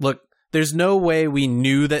escape. Look, there's no way we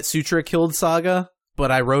knew that Sutra killed Saga,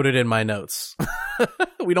 but I wrote it in my notes.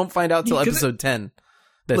 We don't find out till episode 10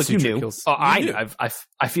 that Sutra kills. Oh, I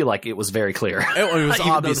feel like it was very clear. It was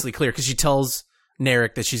obviously clear because she tells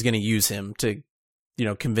Narek that she's going to use him to,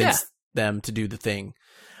 convince them to do the thing.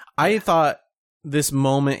 I thought this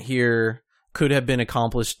moment here could have been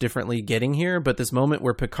accomplished differently getting here, but this moment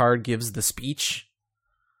where Picard gives the speech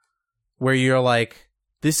where you're like,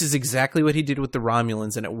 this is exactly what he did with the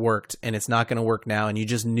Romulans and it worked and it's not going to work now. And you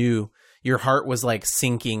just knew your heart was like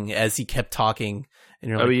sinking as he kept talking.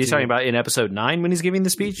 And you're you're talking about in episode 9 when he's giving the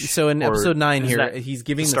speech? So in episode 9 here, he's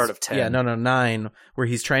giving the start of 10. Yeah, no, 9, where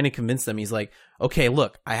he's trying to convince them. He's like, okay,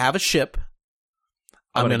 look, I have a ship.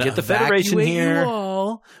 I'm going to get the Federation here.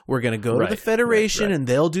 We're going to go to the Federation and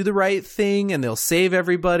they'll do the right thing and they'll save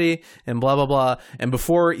everybody and blah, blah, blah. And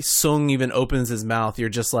before Sung even opens his mouth, you're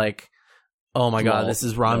just like, oh my God, this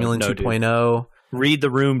is Romulan 2.0. Read the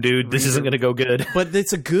room, dude. This isn't going to go good. But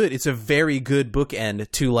it's a very good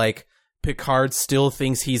bookend to like, Picard still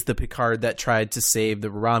thinks he's the Picard that tried to save the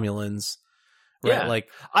Romulans. Right? Yeah. Like,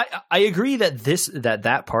 I agree that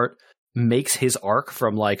that part makes his arc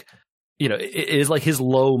from like, it is like his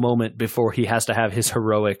low moment before he has to have his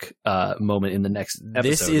heroic moment in the next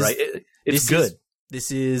episode, right? It's good.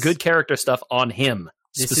 This is good character stuff on him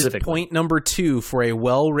specifically. This is point number 2 for a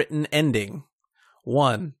well-written ending.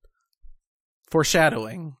 1,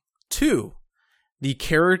 foreshadowing. 2, the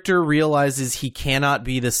character realizes he cannot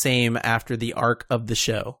be the same after the arc of the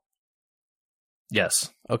show.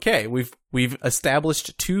 Yes. Okay, we've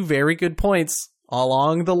established 2 very good points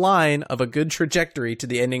along the line of a good trajectory to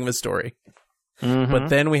the ending of a story. Mm-hmm. But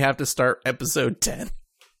then we have to start episode 10.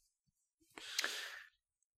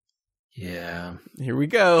 Yeah. Here we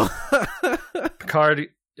go. Picard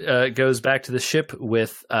goes back to the ship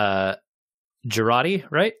with Jurati,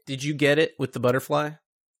 right? Did you get it with the butterfly?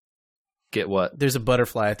 Get what? There's a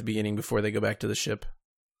butterfly at the beginning before they go back to the ship.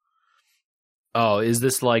 Oh, is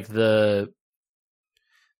this like the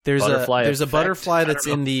There's a butterfly that's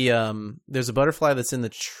in the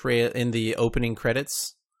in the opening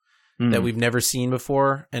credits that we've never seen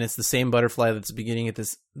before, and it's the same butterfly that's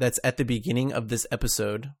at the beginning of this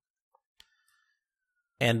episode.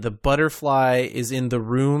 And the butterfly is in the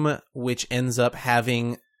room which ends up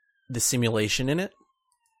having the simulation in it.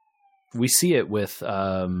 We see it with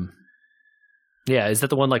is that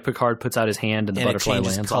the one like Picard puts out his hand and the butterfly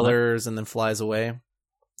lands on it? Colors and then flies away?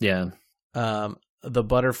 Yeah. The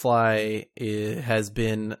butterfly has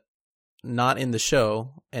been not in the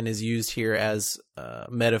show and is used here as a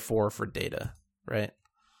metaphor for Data, right?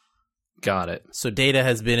 Got it. So Data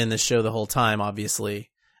has been in the show the whole time,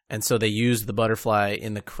 obviously, and so they used the butterfly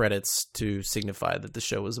in the credits to signify that the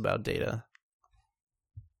show was about Data,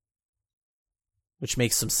 which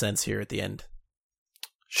makes some sense here at the end.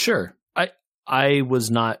 Sure. I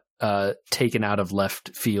was not taken out of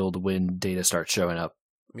left field when Data starts showing up.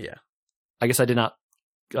 Yeah. I guess I did not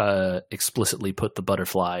explicitly put the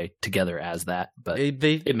butterfly together as that, but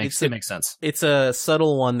it makes sense. It's a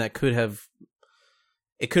subtle one that could have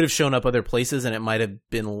shown up other places, and it might have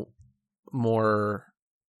been more.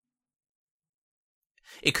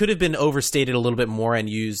 It could have been overstated a little bit more and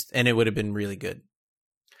used, and it would have been really good.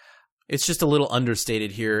 It's just a little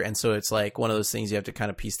understated here, and so it's like one of those things you have to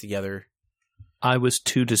kind of piece together. I was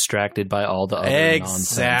too distracted by all the other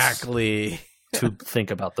nonsense to think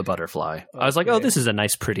about the butterfly. I was like, oh, this is a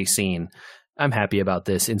nice, pretty scene. I'm happy about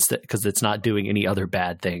this instead because it's not doing any other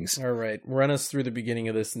bad things. All right. Run us through the beginning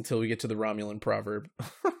of this until we get to the Romulan proverb.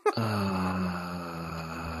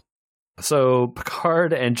 So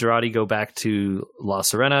Picard and Jurati go back to La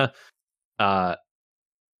Sirena,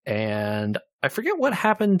 and I forget what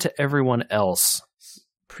happened to everyone else.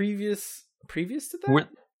 Previous to that?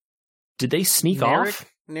 Did they sneak off?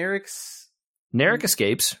 Narek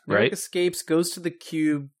escapes, right? Escapes, goes to the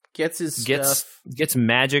cube, gets his stuff. Gets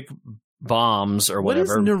magic bombs or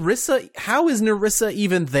whatever. What is Narissa? How is Narissa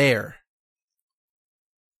even there?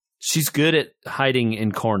 She's good at hiding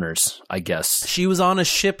in corners, I guess. She was on a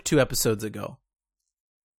ship 2 episodes ago.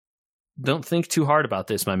 Don't think too hard about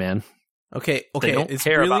this, my man. Okay. It's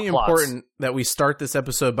really important that we start this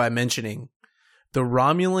episode by mentioning the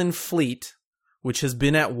Romulan fleet, which has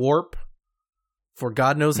been at warp for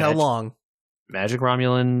God knows how long. Magic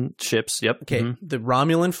Romulan ships, yep. Okay, The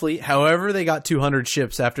Romulan fleet, however they got 200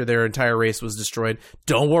 ships after their entire race was destroyed,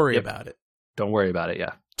 don't worry about it. Don't worry about it,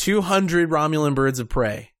 yeah. 200 Romulan birds of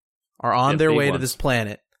prey are on their way to this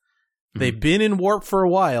planet. Mm-hmm. They've been in warp for a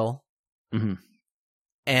while,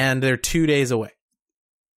 and they're 2 days away.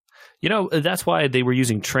 You know, that's why they were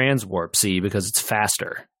using transwarp, see, because it's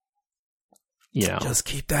faster. You know. Just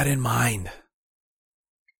keep that in mind.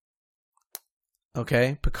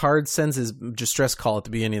 Okay, Picard sends his distress call at the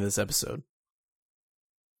beginning of this episode.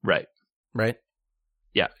 Right.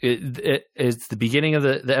 Yeah, it's the beginning of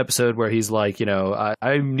the episode where he's like, you know,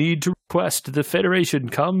 I need to request the Federation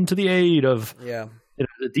come to the aid of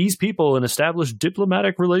these people and establish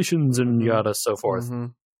diplomatic relations and yada so forth. Mm-hmm.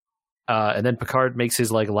 And then Picard makes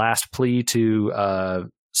his like last plea to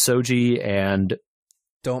Soji and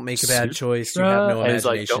don't make a bad choice. You have no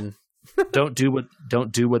imagination. Like, don't do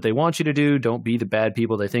what they want you to do. Don't be the bad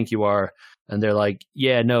people they think you are. And they're like,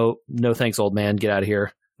 yeah, no thanks, old man. Get out of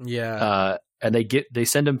here. Yeah. And they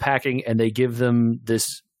send him packing, and they give them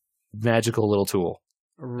this magical little tool.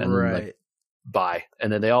 And right. Like, bye.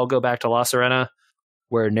 And then they all go back to La Sirena,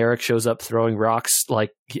 where Narek shows up throwing rocks,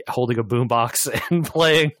 like holding a boombox and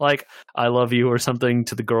playing like "I love you" or something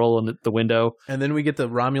to the girl in the window. And then we get the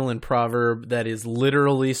Romulan proverb that is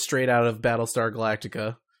literally straight out of Battlestar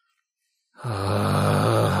Galactica.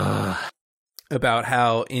 About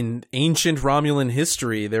how in ancient Romulan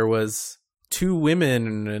history there was 2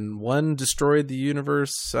 women and one destroyed the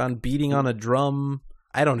universe on beating on a drum.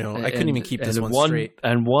 I don't know. I couldn't even keep this one straight.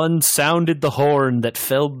 And one sounded the horn that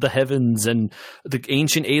filled the heavens, and the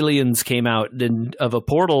ancient aliens came out of a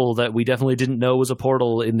portal that we definitely didn't know was a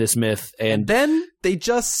portal in this myth. And then they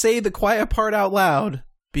just say the quiet part out loud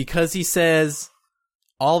because he says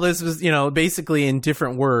all this was, you know, basically in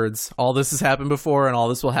different words. All this has happened before and all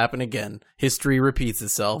this will happen again. History repeats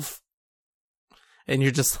itself. And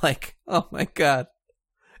you're just like, oh my God.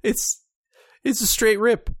 It's a straight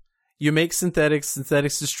rip. You make synthetics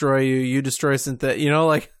destroy you, you destroy synthetic, you know,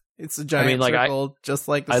 like it's a giant circle, just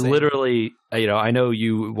like the same. Literally, you know, I know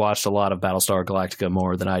you watched a lot of Battlestar Galactica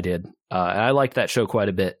more than I did. And I liked that show quite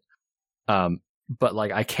a bit. But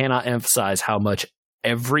like, I cannot emphasize how much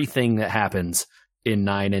everything that happens in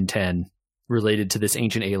 9 and 10 related to this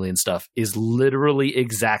ancient alien stuff is literally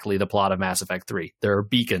exactly the plot of Mass Effect 3. There are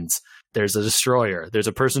beacons. There's a destroyer. There's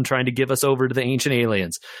a person trying to give us over to the ancient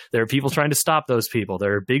aliens. There are people trying to stop those people.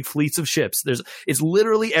 There are big fleets of ships. It's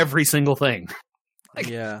literally every single thing. Like,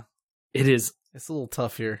 yeah, it is. It's a little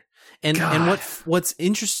tough here. And what's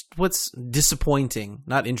disappointing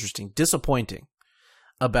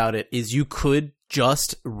about it is you could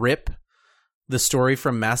just rip the story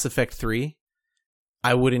from Mass Effect 3.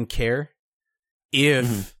 I wouldn't care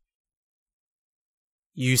if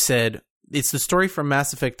you said it's the story from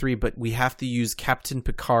Mass Effect 3, but we have to use Captain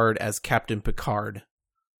Picard as Captain Picard.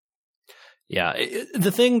 Yeah,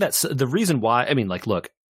 the reason why, I mean, like, look,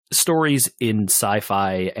 stories in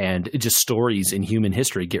sci-fi and just stories in human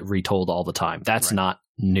history get retold all the time. That's not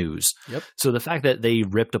news. Yep. So the fact that they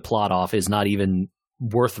ripped a plot off is not even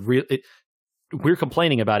worth we're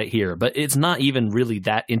complaining about it here, but it's not even really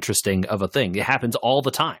that interesting of a thing. It happens all the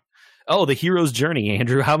time. Oh, the hero's journey,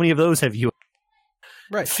 Andrew. How many of those have you?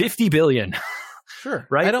 Right. 50 billion. Sure.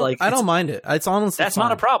 Right? I don't mind it. It's honestly that's fine.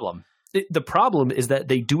 not a problem. The problem is that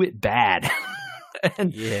they do it bad.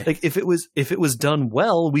 And like if it was done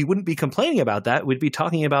well, we wouldn't be complaining about that. We'd be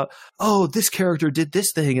talking about, oh, this character did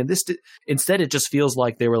this thing and this did. Instead, it just feels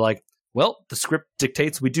like they were like, well, the script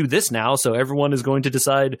dictates we do this now, so everyone is going to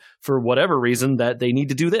decide for whatever reason that they need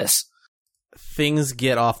to do this. Things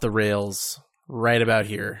get off the rails right about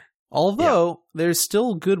here. Although there's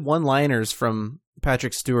still good one-liners from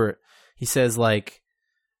Patrick Stewart. He says, like,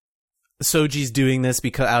 Soji's doing this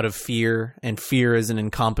because out of fear, and fear is an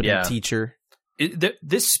incompetent teacher.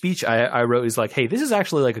 This speech I wrote is like, hey, this is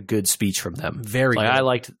actually like a good speech from them. Very good. I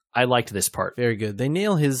liked this part. Very good. They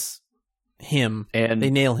nail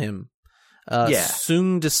him.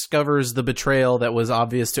 Sung discovers the betrayal that was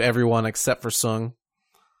obvious to everyone except for Sung.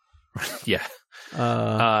 Yeah.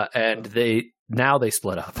 And they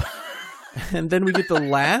split up. And then we get the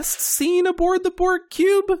last scene aboard the Borg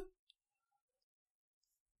cube.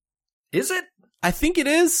 Is it? I think it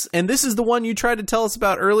is. And this is the one you tried to tell us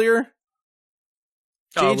about earlier.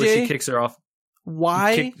 Oh, JJ? where she kicks her off.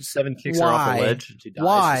 Why? Seven kicks her off the ledge. And she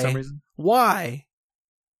dies for some reason. Why?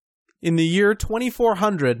 In the year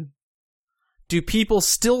 2400, do people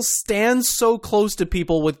still stand so close to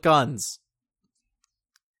people with guns?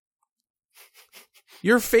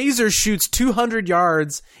 Your phaser shoots 200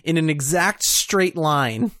 yards in an exact straight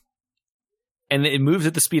line. And it moves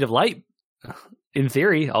at the speed of light, in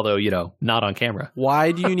theory, although, not on camera.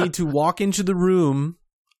 Why do you need to walk into the room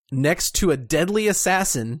next to a deadly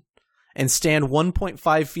assassin and stand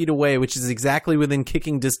 1.5 feet away, which is exactly within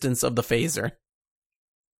kicking distance of the phaser?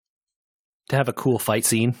 To have a cool fight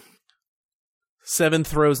scene. Seven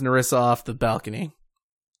throws Narissa off the balcony.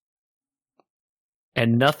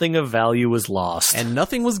 And nothing of value was lost. And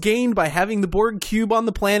nothing was gained by having the Borg cube on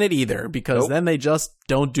the planet either, because then they just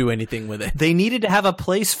don't do anything with it. They needed to have a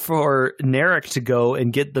place for Narek to go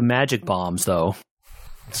and get the magic bombs, though.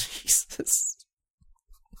 Jesus.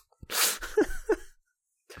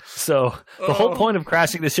 So the whole point of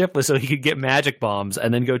crashing the ship was so he could get magic bombs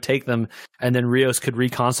and then go take them, and then Rios could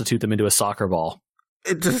reconstitute them into a soccer ball.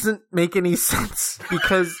 It doesn't make any sense,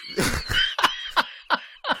 because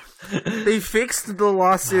they fixed the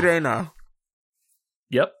La Sirena.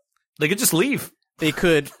 Yep. They could just leave. They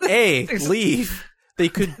could, A, leave. They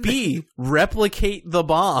could, B, replicate the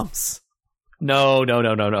bombs. No,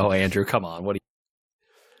 Andrew. Come on. What?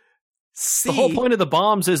 C, the whole point of the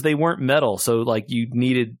bombs is they weren't metal, so you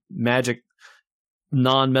needed magic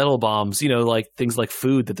non-metal bombs, like things like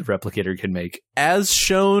food that the replicator can make. As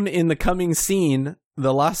shown in the coming scene,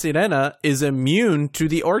 the La Sirena is immune to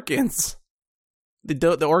the Orkans. The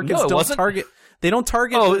Orkans don't target. They don't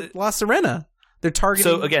target La Sirena. They're targeting.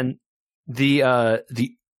 So again,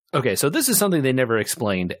 okay. So this is something they never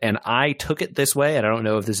explained, and I took it this way, and I don't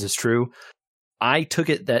know if this is true. I took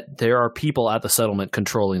it that there are people at the settlement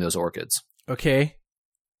controlling those orchids. Okay.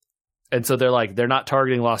 And so they're not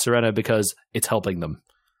targeting La Sirena because it's helping them.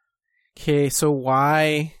 Okay, so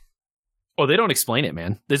why? Oh, they don't explain it,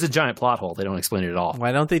 man. There's a giant plot hole. They don't explain it at all.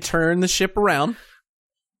 Why don't they turn the ship around,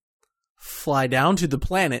 fly down to the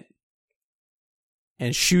planet,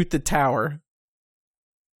 and shoot the tower?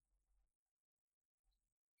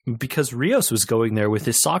 Because Rios was going there with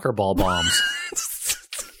his soccer ball bombs.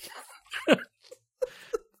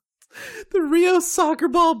 The Rios soccer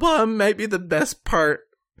ball bomb might be the best part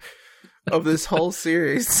of this whole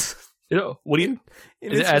series. What do you?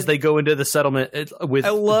 As they go into the settlement with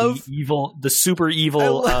the super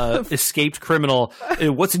evil escaped criminal.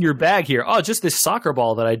 What's in your bag here? Oh, just this soccer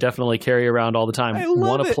ball that I definitely carry around all the time.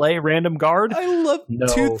 Want to play random guard? I love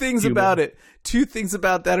two things about it. Two things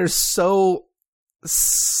about that are so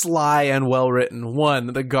sly and well written. One,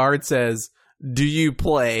 the guard says, "Do you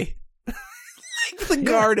play?" Like the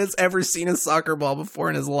guard has ever seen a soccer ball before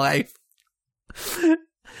in his life.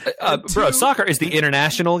 Bro, soccer is the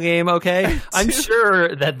international game, okay? I'm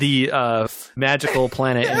sure that the magical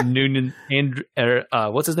planet and Noonan and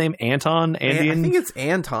what's his name? Anton? Andean? I think it's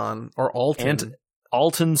Anton or Alton.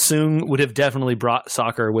 Alton Sung would have definitely brought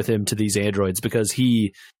soccer with him to these androids because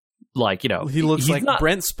he looks like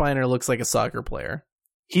Brent Spiner looks like a soccer player.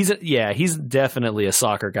 He's definitely a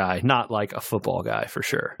soccer guy, not like a football guy for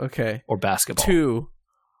sure. Okay. Or basketball. 2,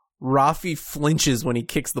 Rafi flinches when he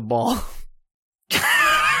kicks the ball.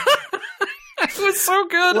 It was so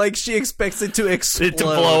good. Like she expects it to explode, to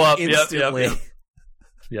blow up instantly.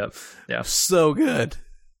 Yep. So good.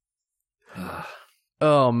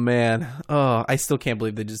 Oh man. Oh, I still can't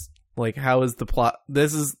believe they just how is the plot?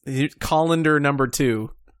 This is Colander number 2.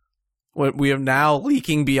 What we are now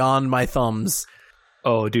leaking beyond my thumbs.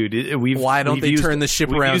 Oh, dude, why don't they turn the ship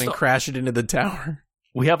around and crash it into the tower?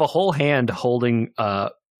 We have a whole hand holding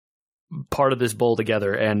part of this bowl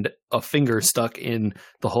together and a finger stuck in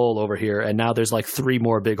the hole over here, and now there's 3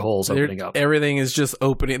 more big holes opening up. Everything is just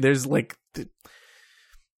opening. There's do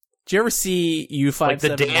you ever see U571?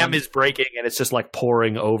 The dam is breaking and it's just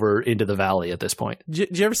pouring over into the valley at this point.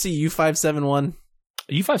 Did you ever see U571?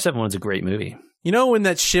 U571 is a great movie. You know when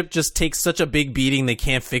that ship just takes such a big beating they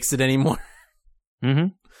can't fix it anymore? Mm-hmm.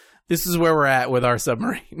 This is where we're at with our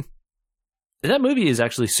submarine. That movie is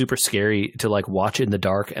actually super scary to watch in the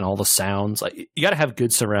dark and all the sounds. You got to have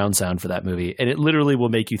good surround sound for that movie, and it literally will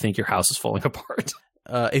make you think your house is falling apart.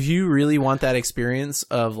 If you really want that experience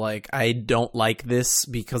of I don't like this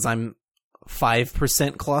because I'm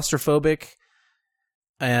 5% claustrophobic,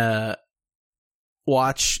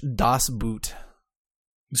 watch Das Boot.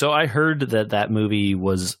 So I heard that movie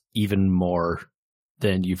was even more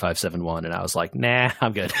than U571, and I was like, nah,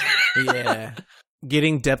 I'm good. Yeah.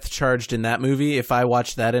 Getting depth charged in that movie, if I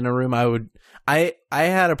watched that in a room, I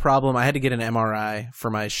had a problem. I had to get an MRI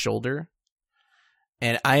for my shoulder,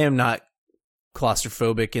 and I am not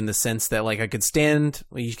claustrophobic in the sense that, like, I could stand,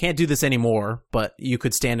 well, you can't do this anymore, but you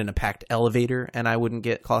could stand in a packed elevator and I wouldn't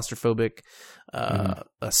get claustrophobic. A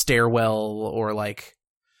stairwell, or like,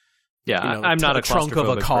 yeah, you know, I'm not a trunk of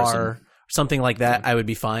a car, person. something like that, I would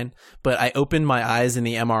be fine. But I opened my eyes in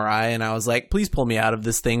the MRI and I was like, please pull me out of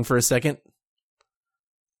this thing for a second.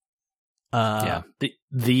 Yeah,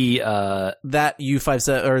 that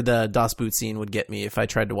U57 or the Das Boot scene would get me if I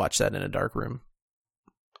tried to watch that in a dark room.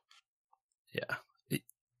 Yeah,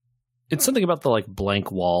 it's something about the like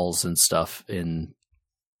blank walls and stuff in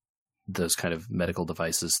those kind of medical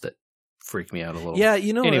devices that freak me out a little. Yeah,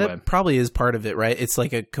 you know, anyway. that probably is part of it, right? It's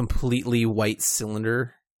like a completely white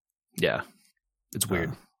cylinder. Yeah, it's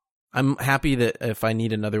weird. I'm happy that if I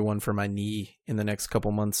need another one for my knee in the next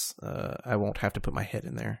couple months, I won't have to put my head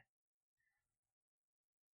in there.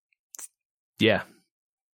 Yeah.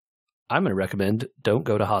 I'm going to recommend don't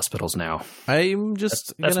go to hospitals now. I'm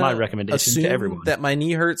just that's my recommendation to everyone. That my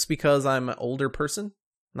knee hurts because I'm an older person.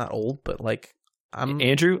 Not old, but like I'm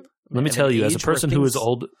Andrew, let me tell you, as a person who is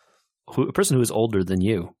old, a person who is older than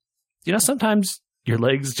you, you know, sometimes your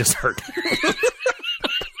legs just hurt.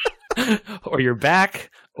 Or your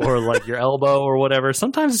back, or like your elbow or whatever.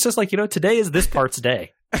 Sometimes it's just like, you know, today is this part's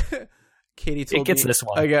day. Katie told me. It gets this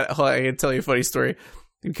one. I can tell you a funny story.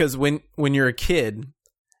 Because when you're a kid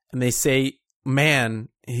and they say, man,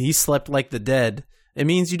 he slept like the dead, it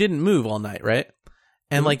means you didn't move all night, right?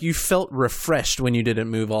 And like you felt refreshed when you didn't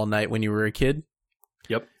move all night when you were a kid.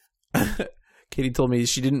 Yep. Katie told me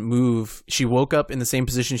she didn't move. She woke up in the same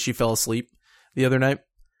position she fell asleep the other night.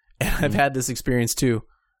 And I've had this experience too.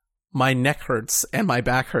 My neck hurts and my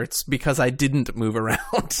back hurts because I didn't move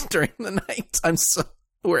around during the night.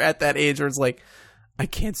 We're at that age where it's like, I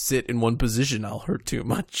can't sit in one position. I'll hurt too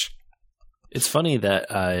much. It's funny that,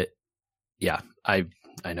 I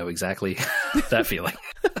know exactly that feeling.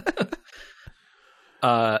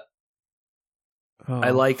 I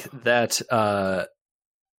like that,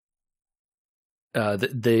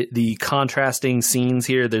 the contrasting scenes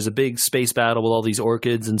here. There's a big space battle with all these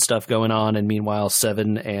orchids and stuff going on, and meanwhile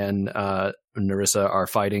Seven and Nerissa are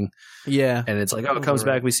fighting. Yeah, and it's like, oh, it comes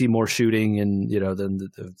back, we see more shooting, and you know, then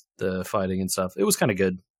the fighting and stuff. It was kind of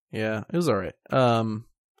good. Yeah, it was all right.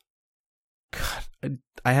 God,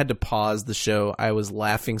 I had to pause the show. I was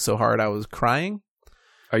laughing so hard I was crying.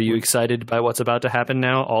 Are you excited by what's about to happen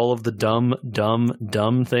now? All of the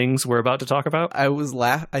dumb things we're about to talk about?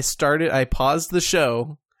 I paused the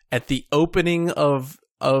show at the opening of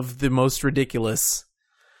the most ridiculous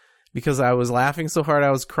because I was laughing so hard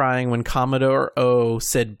I was crying when Commodore O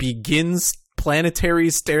said begins planetary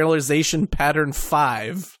sterilization pattern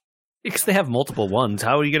 5. Because they have multiple ones.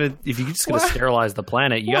 How are you going to, if you're just going to sterilize the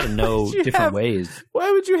planet, you got to know different ways. Why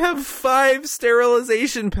would you have 5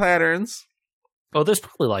 sterilization patterns? Oh, there's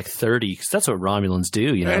probably like 30, because that's what Romulans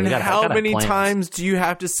do. You know, and how many times do you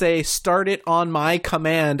have to say, start it on my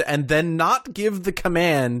command, and then not give the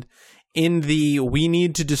command in the we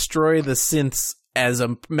need to destroy the synths as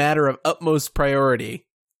a matter of utmost priority?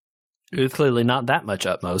 It was clearly not that much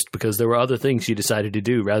utmost, because there were other things she decided to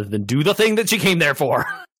do rather than do the thing that she came there for.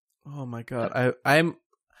 Oh my god. I'm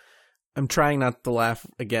trying not to laugh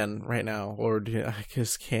again right now, or I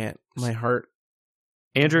just can't. My heart.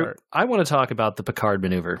 Andrew, I want to talk about the Picard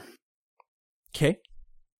maneuver. Okay.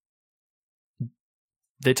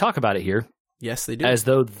 They talk about it here. Yes, they do. As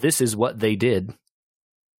though this is what they did.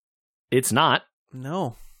 It's not.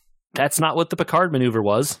 No. That's not what the Picard maneuver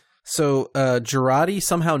was. So, Jurati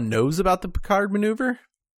somehow knows about the Picard maneuver?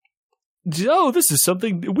 Oh, this is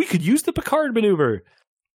something... We could use the Picard maneuver.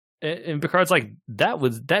 And Picard's like,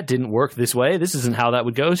 that didn't work this way. This isn't how that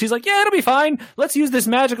would go. She's like, yeah, it'll be fine. Let's use this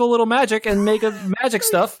magical little magic and make a magic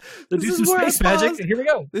stuff. Let's do some space magic. And here we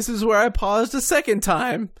go. This is where I paused a second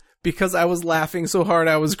time because I was laughing so hard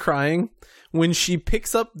I was crying when she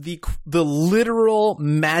picks up the literal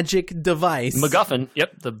magic device. MacGuffin.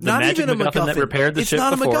 Yep. The magic MacGuffin that repaired the ship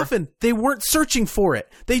before. It's not a MacGuffin. They weren't searching for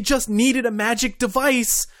it. They just needed a magic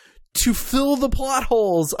device to fill the plot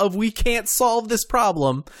holes of we can't solve this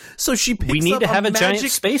problem. So she picks up We need to have a giant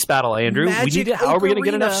space battle, Andrew. How are we going to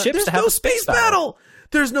get enough ships to have a space battle?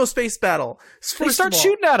 There's no space battle. They start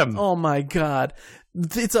shooting at him. Oh my god.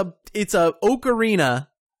 It's a ocarina,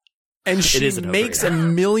 and she makes a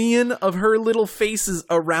million of her little faces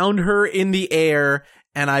around her in the air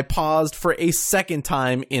and I paused for a second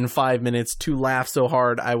time in 5 minutes to laugh so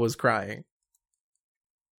hard I was crying.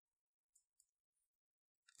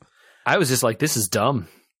 I was just like, this is dumb.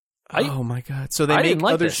 Oh my god! So they I make didn't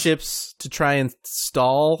like other this. ships to try and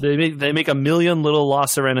stall. They make a million little La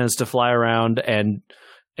Sirenas to fly around and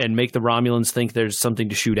make the Romulans think there's something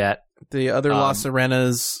to shoot at. The other La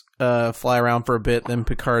Sirenas fly around for a bit. Then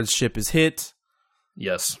Picard's ship is hit.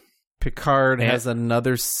 Yes. Picard has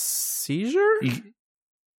another seizure.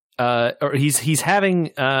 Or he's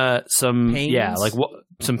having some pains?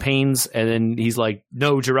 some pains, and then he's like,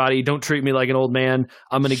 "No, Jurati, don't treat me like an old man.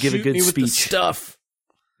 I'm going to give a good me speech. with the stuff."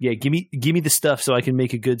 Yeah, give me the stuff so I can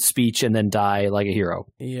make a good speech and then die like a hero.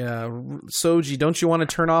 Yeah, Soji, don't you want to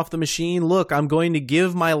turn off the machine? Look, I'm going to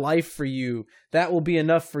give my life for you. That will be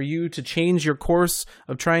enough for you to change your course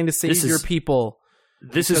of trying to save your people.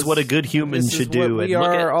 This is what a good human should do. What we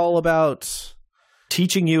are all about.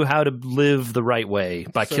 Teaching you how to live the right way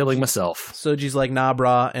by killing myself. Soji's like, nah,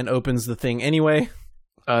 brah, and opens the thing anyway.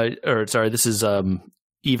 This is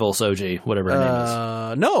Evil Soji, whatever her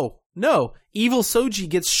name is. No. Evil Soji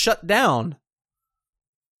gets shut down.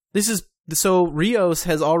 So Rios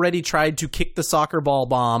has already tried to kick the soccer ball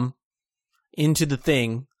bomb into the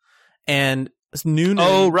thing, and Noonan.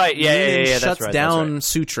 Oh, right. Yeah, shuts that's right, down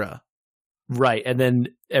Sutra. Right, and then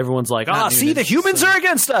everyone's like, see, Noonan, the humans are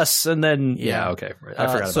against us! And then, okay. I forgot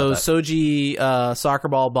about that. So Soji, soccer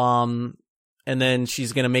ball bomb, and then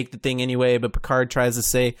she's going to make the thing anyway, but Picard tries to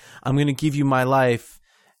say, I'm going to give you my life.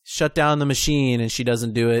 Shut down the machine, and she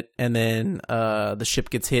doesn't do it, and then the ship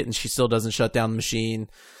gets hit, and she still doesn't shut down the machine.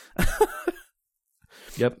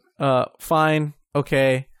 Yep. Fine.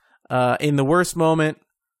 Okay. In the worst moment,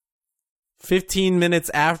 15 minutes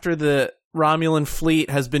after the Romulan fleet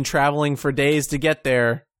has been traveling for days to get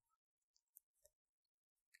there,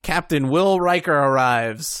 Captain Will Riker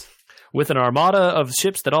arrives. With an armada of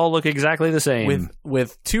ships that all look exactly the same.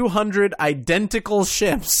 With 200 identical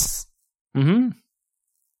ships. Mm-hmm.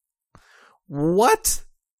 What?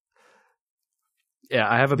 Yeah,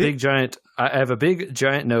 I have a big giant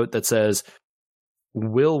note that says,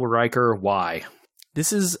 Will Riker, why?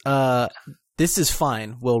 This is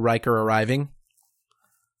fine. Will Riker arriving?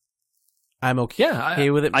 I'm okay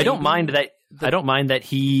with it. I don't mind that. I don't mind that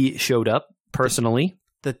he showed up personally.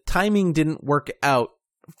 The timing didn't work out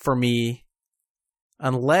for me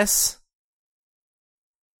unless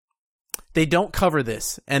they don't cover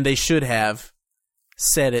this, and they should have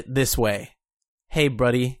said it this way. Hey,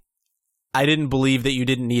 buddy, I didn't believe that you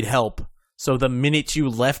didn't need help, so the minute you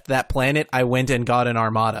left that planet, I went and got an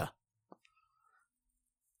armada.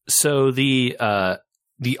 So the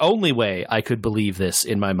only way I could believe this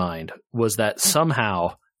in my mind was that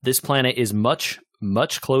somehow this planet is much,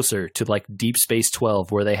 much closer to like Deep Space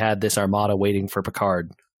 12, where they had this armada waiting for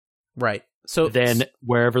Picard. Right. So than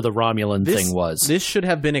wherever the Romulan thing was. This should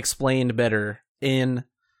have been explained better in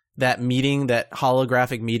that meeting, that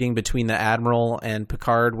holographic meeting between the Admiral and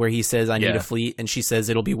Picard, where he says, I need a fleet, and she says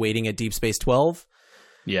it'll be waiting at Deep Space 12.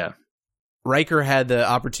 Yeah. Riker had the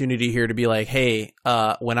opportunity here to be like, hey,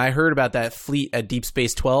 when I heard about that fleet at Deep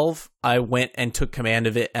Space 12, I went and took command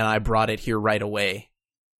of it, and I brought it here right away.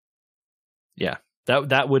 Yeah.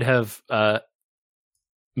 That would have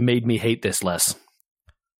made me hate this less.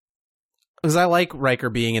 Because I like Riker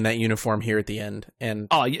being in that uniform here at the end. And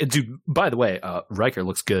dude, by the way, Riker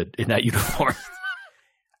looks good in that uniform.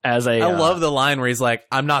 I love the line where he's like,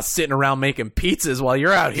 I'm not sitting around making pizzas while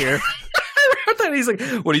you're out here. He's like,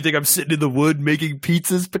 what do you think? I'm sitting in the wood making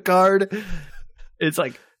pizzas, Picard? It's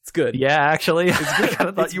like, it's good. Yeah, actually. It's good. I kind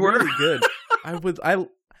of thought you were. Really good.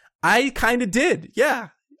 I kind of did. Yeah,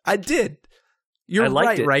 I did. You're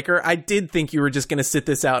right, Riker. I did think you were just going to sit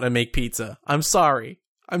this out and make pizza. I'm sorry.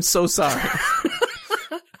 I'm so sorry.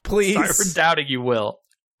 Please. Sorry for doubting you, Will.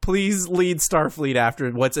 Please lead Starfleet after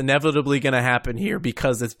what's inevitably going to happen here,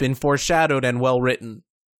 because it's been foreshadowed and well written.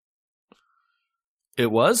 It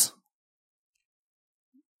was?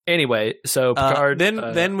 Anyway, so Picard...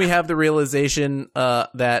 Then we have the realization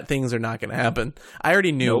that things are not going to happen. I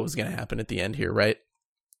already knew what was going to happen at the end here, right?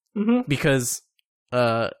 Mm-hmm. Because...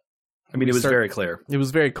 it was very clear. It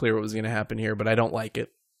was very clear what was going to happen here, but I don't like it.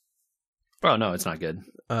 Oh, no, it's not good.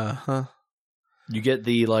 Uh-huh. You get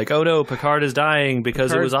the, like, oh no, Picard is dying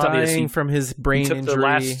because Picard's it was obvious. Dying from his brain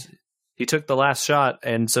injury. He took the last shot,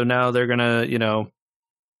 and so now they're going to,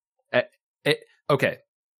 okay.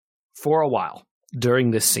 For a while during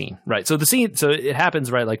this scene, right? So it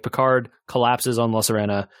happens, right? Like Picard collapses on La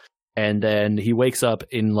Sirena, and then he wakes up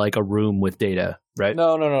in like a room with Data, right?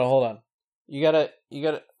 No, hold on. You gotta.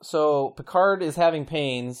 So Picard is having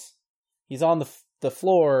pains. He's on the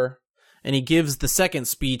floor, and he gives the second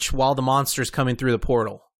speech while the monster's coming through the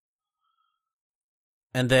portal.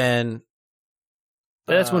 And then...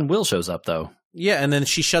 That's when Will shows up, though. Yeah, and then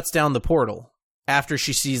she shuts down the portal after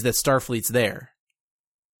she sees that Starfleet's there.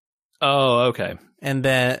 Oh, okay.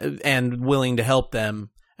 And willing to help them.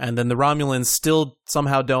 And then the Romulans still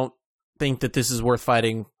somehow don't think that this is worth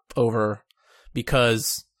fighting over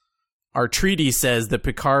because our treaty says that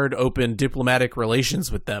Picard opened diplomatic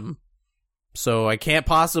relations with them. So I can't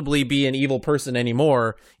possibly be an evil person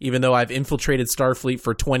anymore, even though I've infiltrated Starfleet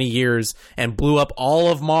for 20 years and blew up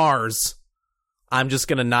all of Mars. I'm just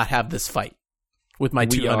going to not have this fight with my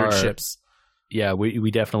 200 ships. Yeah,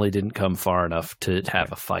 we definitely didn't come far enough to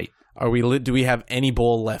have a fight. Do we have any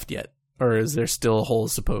bowl left yet? Or is there still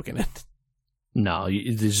holes to poke in it? No,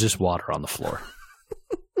 there's just water on the floor.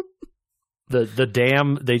 The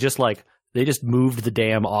dam, they just moved the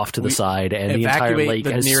dam off to the side, and the entire lake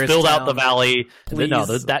has spilled out the valley. No,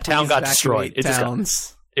 that town got destroyed.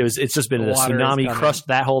 It's just been a tsunami, crushed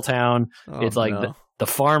that whole town. Oh, it's like the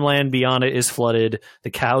farmland beyond it is flooded. The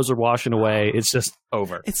cows are washing away. It's just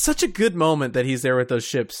over. It's such a good moment that he's there with those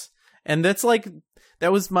ships, and that's like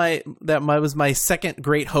that was my second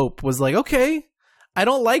great hope. Was like, okay, I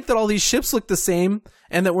don't like that all these ships look the same,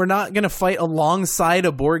 and that we're not going to fight alongside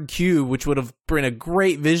a Borg cube, which would have been a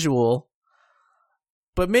great visual.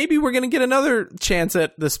 But maybe we're going to get another chance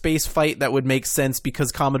at the space fight that would make sense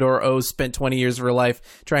because Commodore O spent 20 years of her life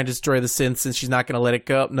trying to destroy the synths and she's not going to let it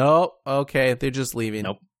go. No, okay, they're just leaving.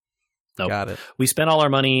 Nope. Got it. We spent all our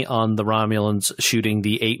money on the Romulans shooting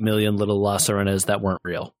the 8 million little La Sirenas that weren't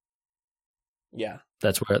real. Yeah.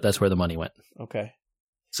 That's where the money went. Okay.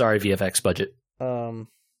 Sorry, VFX budget.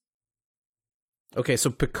 Okay, so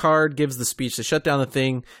Picard gives the speech to shut down the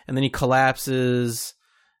thing, and then he collapses.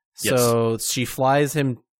 So she flies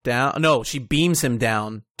him down. No, she beams him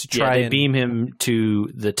down to try and beam him to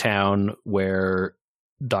the town where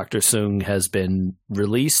Dr. Soong has been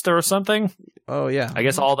released or something. Oh, yeah. I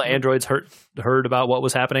guess all the androids heard about what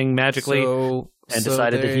was happening magically and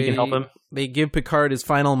decided that he can help him. They give Picard his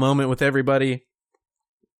final moment with everybody.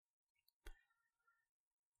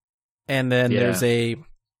 And then there's a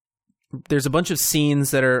bunch of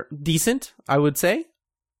scenes that are decent, I would say.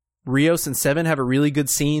 Rios and Seven have a really good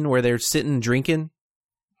scene where they're sitting drinking.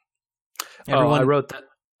 I wrote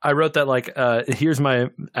that like,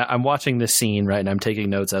 I'm watching this scene, right, and I'm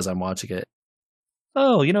taking notes as I'm watching it.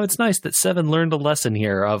 Oh, it's nice that Seven learned a lesson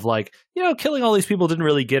here of like, killing all these people didn't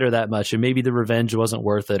really get her that much, and maybe the revenge wasn't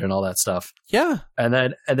worth it and all that stuff. Yeah.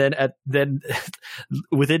 And then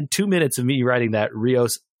within 2 minutes of me writing that,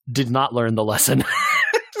 Rios did not learn the lesson.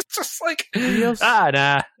 It's just like, Rios,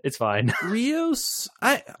 nah, it's fine. Rios,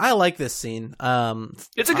 I like this scene.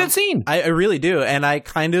 It's a good scene. I really do. And I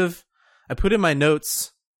put in my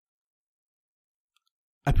notes.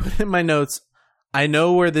 I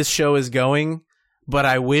know where this show is going, but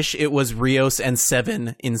I wish it was Rios and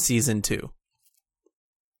Seven in season 2.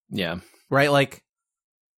 Yeah. Right? Like,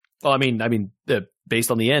 well, I mean,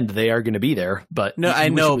 based on the end, they are going to be there, but no, I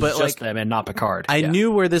know, but just them and not Picard. I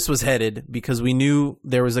knew where this was headed because we knew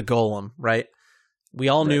there was a golem, right? We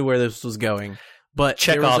all knew where this was going, but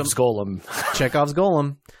Chekhov's golem. Chekhov's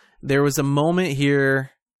golem. There was a moment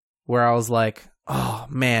here where I was like, "Oh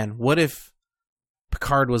man, what if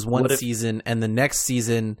Picard was one season and the next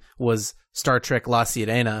season was Star Trek La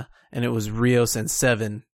Sirena and it was Rios and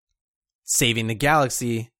Seven saving the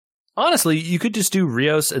galaxy?" Honestly, you could just do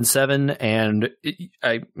Rios and Seven, and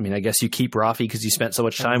I guess you keep Rafi because you spent so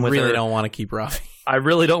much time with her. I really don't want to keep Rafi. I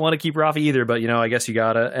really don't want to keep Rafi either, but I guess you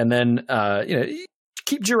gotta. And then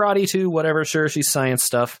keep Jurati too. Whatever, sure, she's science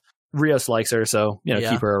stuff. Rios likes her, so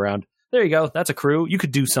keep her around. There you go. That's a crew. You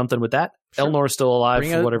could do something with that. Sure. Elnor's still alive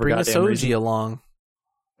for whatever goddamn reason.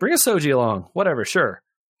 Bring a Soji along. Whatever, sure.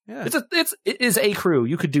 Yeah. It is a crew.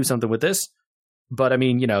 You could do something with this, but I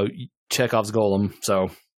mean, Chekhov's golem,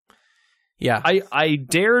 so. Yeah, I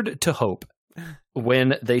dared to hope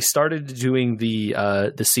when they started doing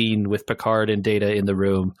the scene with Picard and Data in the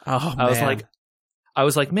room. Oh, I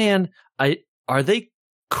was like, man, are they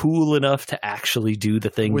cool enough to actually do the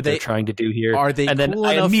thing they're trying to do here? Are they? And then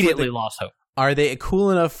I immediately lost hope. Are they cool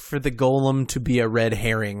enough for the golem to be a red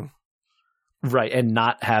herring? Right, and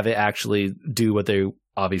not have it actually do what they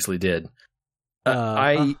obviously did.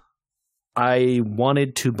 I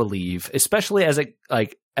wanted to believe, especially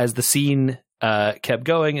as the scene kept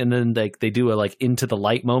going, and then they do a into the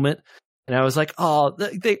light moment, and I was like, oh,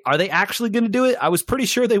 are they actually going to do it? I was pretty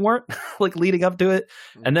sure they weren't leading up to it,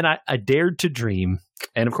 and then I dared to dream,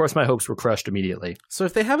 and of course my hopes were crushed immediately. So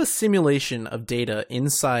if they have a simulation of Data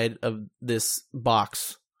inside of this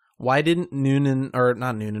box, why didn't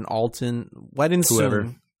Alton? Why didn't whoever?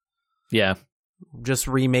 Soong? Yeah. Just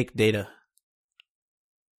remake Data.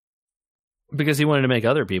 Because he wanted to make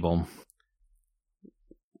other people.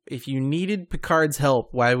 If you needed Picard's help,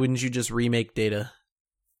 why wouldn't you just remake Data?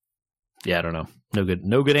 Yeah, I don't know.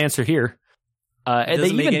 No good answer here. And they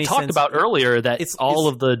even talked about earlier that all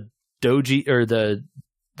of the Doji or the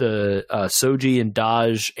Soji and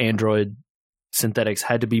Daj android synthetics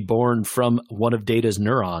had to be born from one of Data's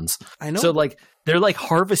neurons. I know. So like they're like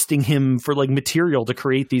harvesting him for like material to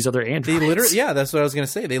create these other androids. They literally, yeah, that's what I was going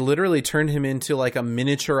to say. They literally turned him into like a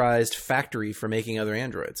miniaturized factory for making other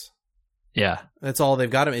androids. Yeah, that's all they've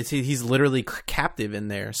got him. He's literally captive in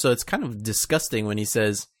there. So it's kind of disgusting when he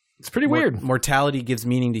says, "It's pretty weird. Mortality gives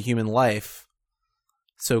meaning to human life.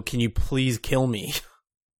 So can you please kill me?"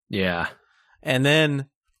 Yeah, and then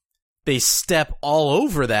they step all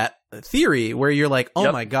over that theory where you're like,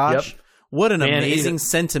 "Oh my gosh, what an amazing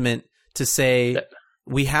sentiment to say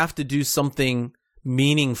we have to do something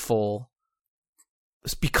meaningful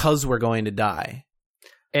because we're going to die."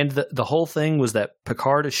 And the whole thing was that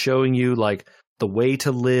Picard is showing you like the way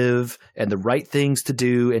to live and the right things to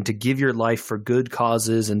do and to give your life for good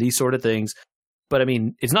causes and these sort of things. But I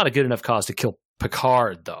mean, it's not a good enough cause to kill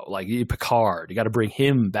Picard, though. Like Picard, you got to bring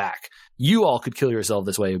him back. You all could kill yourself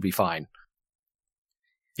this way; it would be fine.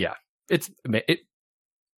 Yeah,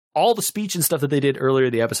 all the speech and stuff that they did earlier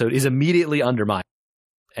in the episode is immediately undermined,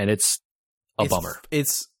 and it's a bummer.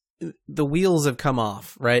 It's the wheels have come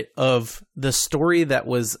off, right? Of the story that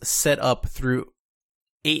was set up through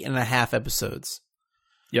 8.5 episodes.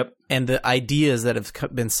 Yep. And the ideas that have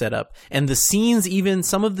been set up, and the scenes, even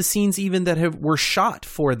some of the scenes even that were shot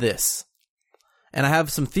for this. And I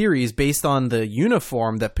have some theories based on the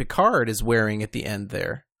uniform that Picard is wearing at the end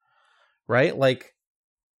there. Right? Like,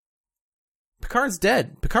 Picard's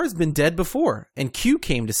dead. Picard's been dead before. And Q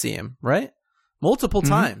came to see him, right? Multiple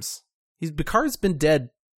times. Picard's been dead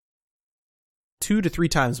 2 to 3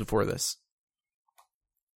 times before this.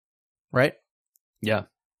 Right? Yeah.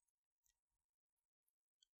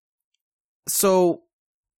 So,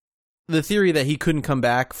 the theory that he couldn't come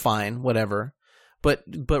back, fine, whatever. But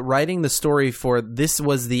writing the story for this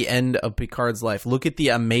was the end of Picard's life. Look at the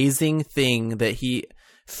amazing thing that he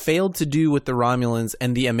failed to do with the Romulans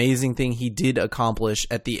and the amazing thing he did accomplish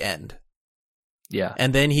at the end. Yeah.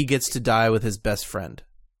 And then he gets to die with his best friend.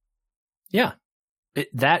 Yeah.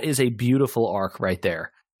 That is a beautiful arc right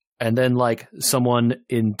there. And then like someone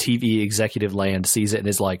in TV executive land sees it and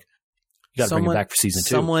is like, you got to bring it back for season 2.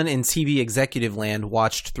 Someone in TV executive land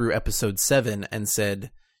watched through episode 7 and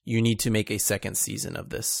said, you need to make a second season of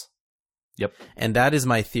this. Yep. And that is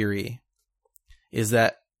my theory, is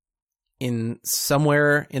that in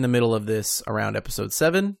somewhere in the middle of this, around episode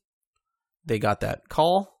 7, they got that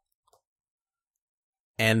call.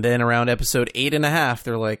 And then around episode 8.5,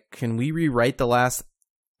 they're like, can we rewrite the last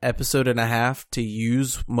episode and a half to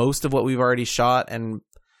use most of what we've already shot and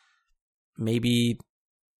maybe,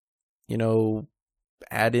 you know,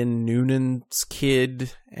 add in Noonan's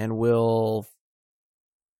kid and we'll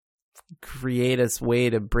create a way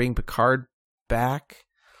to bring Picard back?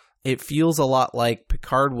 It feels a lot like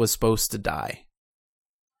Picard was supposed to die.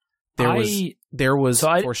 There was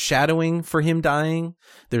foreshadowing for him dying.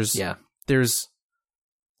 There's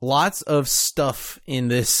lots of stuff in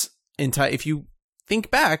this entire. If you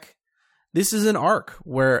think back, this is an arc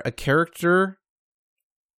where a character.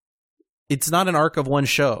 It's not an arc of one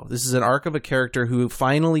show. This is an arc of a character who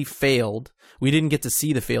finally failed. We didn't get to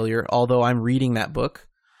see the failure, although I'm reading that book,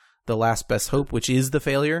 The Last Best Hope, which is the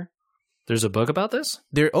failure. There's a book about this?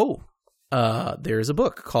 There's a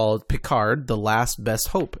book called Picard, The Last Best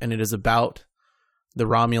Hope, and it is about the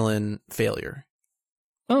Romulan failure.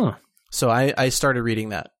 Oh. So I started reading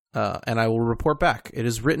that, and I will report back. It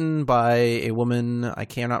is written by a woman, I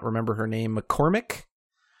cannot remember her name, McCormick,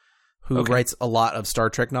 who writes a lot of Star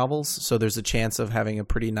Trek novels, so there's a chance of having a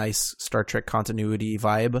pretty nice Star Trek continuity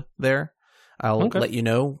vibe there. I'll let you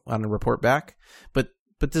know on the report back. But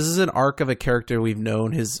this is an arc of a character we've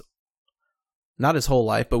known not his whole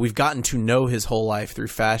life, but we've gotten to know his whole life through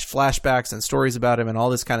flashbacks and stories about him and all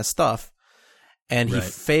this kind of stuff. And he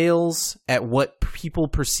fails at what people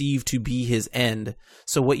perceive to be his end.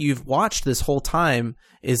 So what you've watched this whole time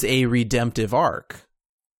is a redemptive arc.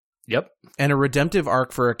 Yep. And a redemptive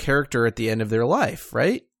arc for a character at the end of their life,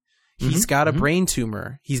 right? He's got a brain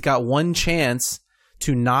tumor. He's got one chance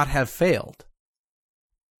to not have failed.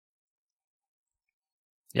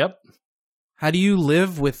 Yep. How do you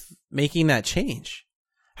live with making that change?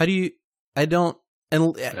 How do you write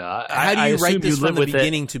this from the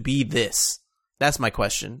beginning to be this? That's my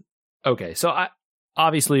question. Okay, so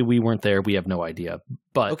obviously we weren't there. We have no idea.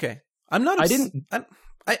 But okay,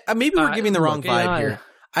 maybe we're giving the wrong vibe here.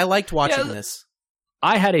 I liked watching this.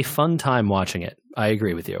 I had a fun time watching it. I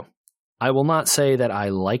agree with you. I will not say that I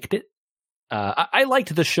liked it. I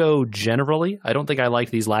liked the show generally. I don't think I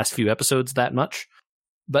liked these last few episodes that much,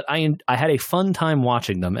 but I had a fun time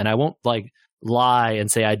watching them, and I won't like lie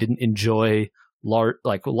and say I didn't enjoy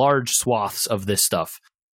large swaths of this stuff.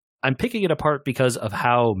 I'm picking it apart because of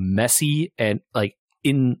how messy and like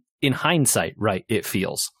in hindsight, right, it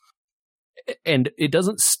feels. And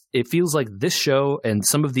it feels like this show and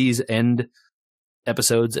some of these end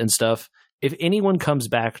episodes and stuff, if anyone comes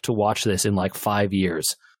back to watch this in like 5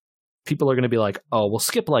 years, people are going to be like, oh, we'll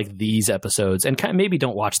skip like these episodes and maybe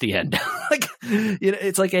don't watch the end. Like, you know,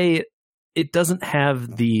 it's like it doesn't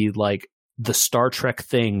have the Star Trek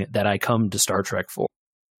thing that I come to Star Trek for.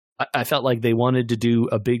 I felt like they wanted to do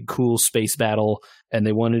a big, cool space battle, and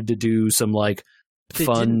they wanted to do some like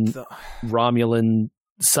fun Romulan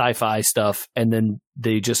sci-fi stuff, and then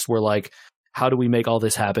they just were like, how do we make all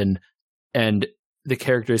this happen? And the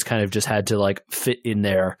characters kind of just had to like fit in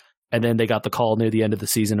there, and then they got the call near the end of the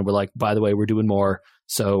season and we're like, by the way, we're doing more,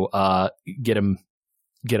 so get him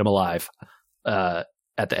alive at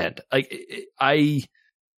the end. Like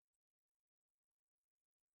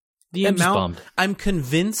I'm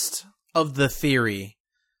convinced of the theory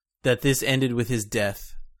that this ended with his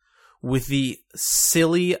death, with the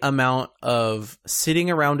silly amount of sitting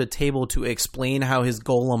around a table to explain how his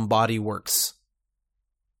golem body works,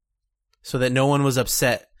 so that no one was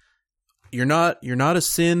upset. You're not a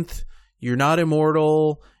synth. You're not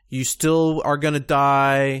immortal. You still are gonna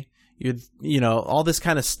die. You know, all this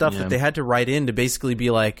kind of stuff that they had to write in to basically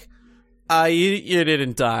be like, you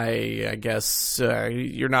didn't die, I guess.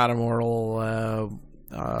 You're not immortal.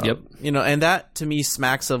 Yep. You know, and that to me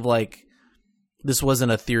smacks of like, this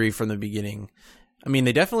wasn't a theory from the beginning. I mean,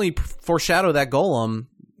 they definitely foreshadow that golem.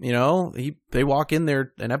 You know, they walk in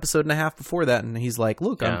there an episode and a half before that, and he's like,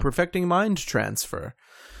 "Look, I'm perfecting mind transfer."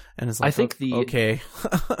 And it's like, I think okay.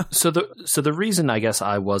 So the reason I guess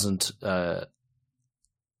I wasn't the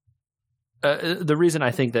reason I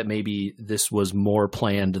think that maybe this was more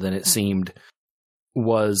planned than it seemed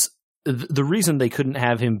was the reason they couldn't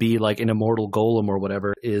have him be like an immortal golem or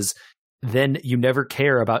whatever is then you never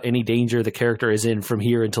care about any danger the character is in from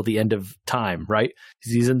here until the end of time, right?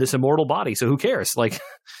 He's in this immortal body, so who cares? Like,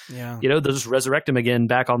 yeah, you know, they'll just resurrect him again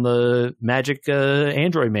back on the magic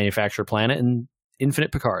android manufacturer planet and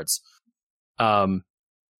Infinite Picards. So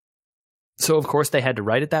of course they had to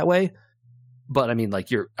write it that way. But I mean,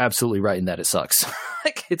 like, you're absolutely right in that it sucks.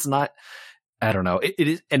 Like, it's not, I don't know. It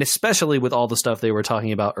is, and especially with all the stuff they were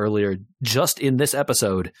talking about earlier, just in this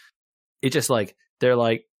episode, it just like, they're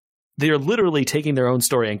literally taking their own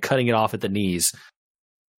story and cutting it off at the knees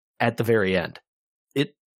at the very end.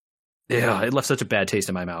 It left such a bad taste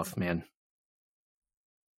in my mouth, man.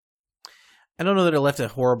 I don't know that it left a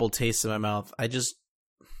horrible taste in my mouth. I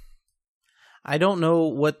don't know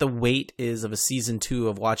what the weight is of a season 2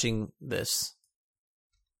 of watching this.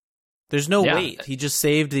 There's no weight. He just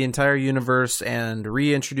saved the entire universe and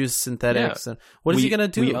reintroduced synthetics. Yeah. And what is he going to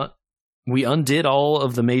do? We undid all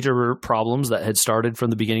of the major problems that had started from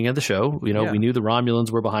the beginning of the show. You know, we knew the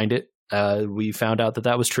Romulans were behind it. We found out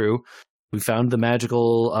that was true. We found the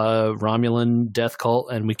magical Romulan death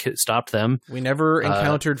cult, and we stopped them. We never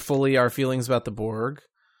encountered fully our feelings about the Borg.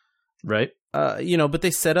 Right. You know, but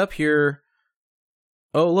they set up here,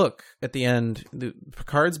 oh, look, at the end,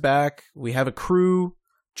 Picard's back. We have a crew.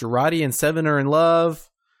 Jurati and Seven are in love.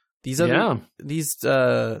 These two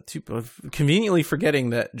conveniently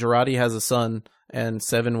forgetting that Jurati has a son and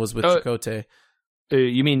Seven was with Chakotay.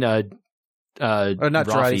 You mean not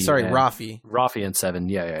Jurati? Sorry, Raffi. Raffi and Seven.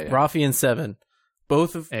 Yeah. Raffi and Seven,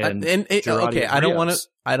 both of okay. I don't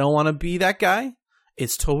want to be that guy.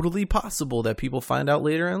 It's totally possible that people find out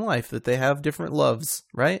later in life that they have different loves,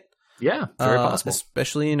 right? Yeah, very possible.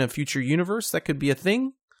 Especially in a future universe, that could be a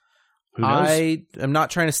thing. Who knows? I am not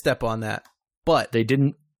trying to step on that, but they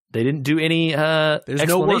didn't do any there's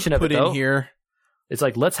no work put in here. It's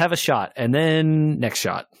like, let's have a shot, and then next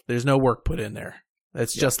shot. There's no work put in there.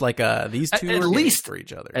 It's just like these two are least for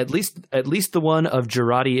each other. At least the one of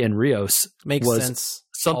Jurati and Rios makes sense.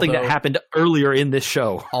 Something that happened earlier in this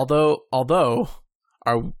show. Although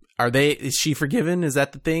are they? Is she forgiven? Is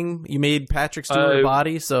that the thing? You made Patrick Stewart a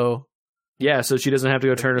body, so yeah, so she doesn't have to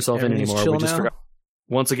go turn herself in anymore. We just forgot.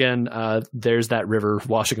 Once again, there's that river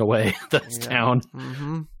washing away this town.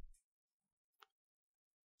 Mm-hmm.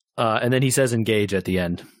 And then he says engage at the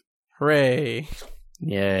end. Hooray.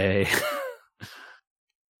 Yay.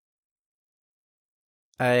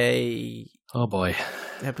 Oh boy.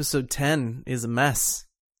 Episode 10 is a mess.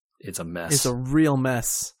 It's a mess. It's a real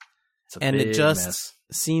mess. It's a big mess.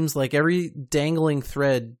 seems like every dangling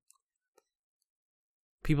thread,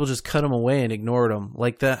 people just cut him away and ignored him.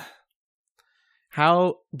 Like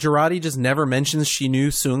how Jurati just never mentions she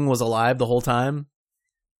knew Sung was alive the whole time.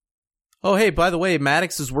 Oh, hey, by the way,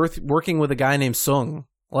 Maddox is working with a guy named Sung.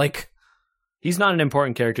 Like, he's not an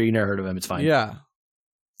important character. You never heard of him. It's fine. Yeah.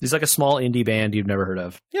 He's like a small indie band you've never heard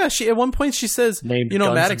of. Yeah, at one point she says, Named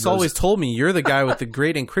Maddox always told me you're the guy with the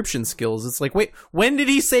great encryption skills. It's like, wait, when did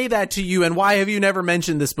he say that to you, and why have you never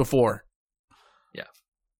mentioned this before? Yeah.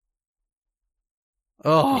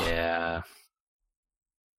 Oh. Yeah.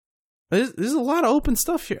 There's a lot of open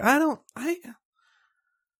stuff here.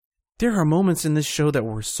 There are moments in this show that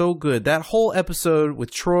were so good. That whole episode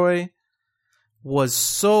with Troy was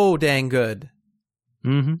so dang good.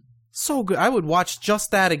 Mm-hmm. So good. I would watch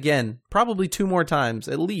just that again. Probably 2 more times,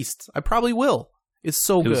 at least. I probably will. It's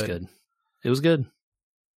so good. It was good.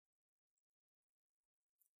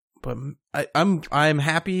 But I'm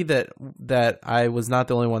happy that I was not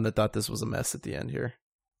the only one that thought this was a mess at the end here.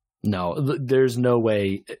 No, there's no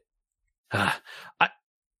way.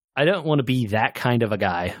 I don't want to be that kind of a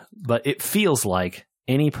guy, but it feels like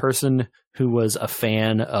any person who was a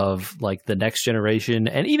fan of like the Next Generation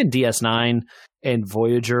and even DS9 and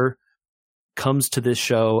Voyager comes to this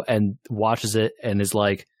show and watches it and is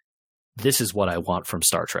like, this is what I want from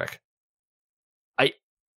Star Trek.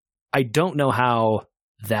 I don't know how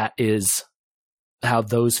those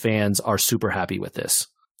fans are super happy with this.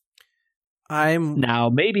 Now,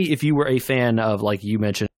 maybe if you were a fan of, like you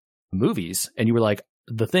mentioned, movies, and you were like,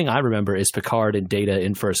 the thing I remember is Picard and Data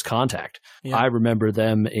in First Contact. Yeah. I remember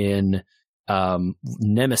them in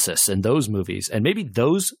Nemesis and those movies. And maybe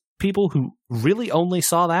those people who really only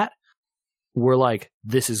saw that were like,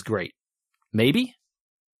 this is great. Maybe?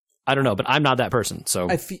 I don't know, but I'm not that person. So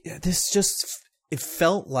it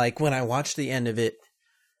felt like when I watched the end of it,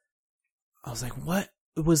 I was like, what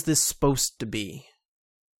was this supposed to be?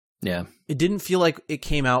 Yeah. It didn't feel like it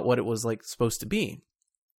came out what it was like supposed to be.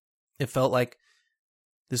 It felt like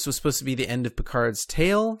this was supposed to be the end of Picard's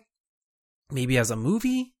tale, maybe as a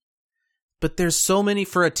movie. But there's so many,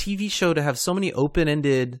 for a TV show to have so many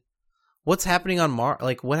open-ended, what's happening on Mars?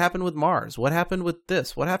 Like, what happened with Mars? What happened with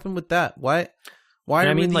this? What happened with that? Why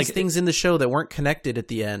are these things in the show that weren't connected at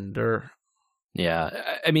the end? Or yeah,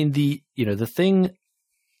 I mean, the thing,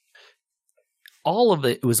 all of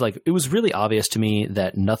it was like, it was really obvious to me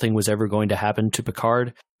that nothing was ever going to happen to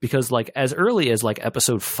Picard, because like as early as like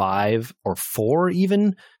episode 5 or 4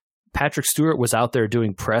 even, Patrick Stewart was out there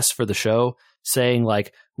doing press for the show saying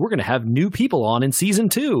like, we're going to have new people on in season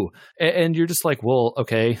 2. And you're just like, well,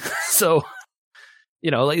 okay. So,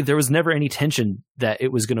 like there was never any tension that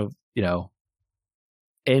it was going to,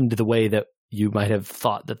 end the way that you might have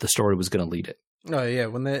thought that the story was going to lead it. Oh, yeah.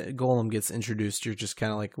 When the Golem gets introduced, you're just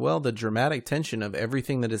kind of like, well, the dramatic tension of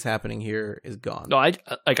everything that is happening here is gone. No,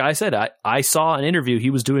 like I said, I saw an interview he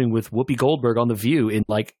was doing with Whoopi Goldberg on The View in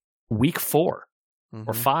like week 4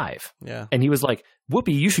 or 5. Yeah. And he was like,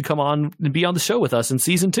 Whoopi, you should come on and be on the show with us in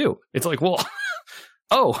season 2. It's like, well,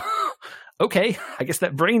 oh, okay. I guess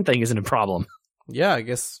that brain thing isn't a problem. Yeah, I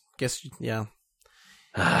guess, yeah.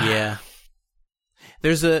 Yeah.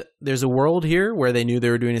 There's a world here where they knew they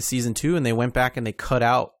were doing a season 2 and they went back and they cut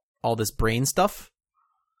out all this brain stuff.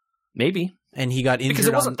 Maybe. And he got injured. Because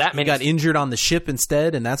it wasn't that many. He got injured on the ship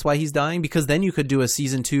instead, and that's why he's dying. Because then you could do a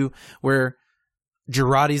season 2 where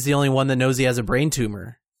Jurati's the only one that knows he has a brain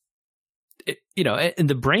tumor. And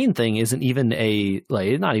the brain thing isn't even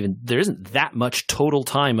there isn't that much total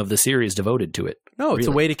time of the series devoted to it. No, it's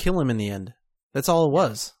a way to kill him in the end. That's all it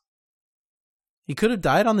was. He could have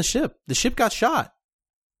died on the ship. The ship got shot.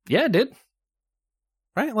 Yeah, it did.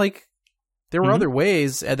 Right? Like, there were other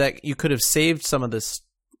ways that you could have saved some of this.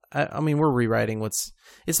 I mean, we're rewriting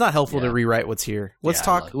it's not helpful to rewrite what's here. Let's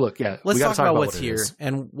talk about what's here.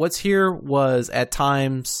 And what's here was at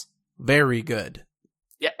times very good.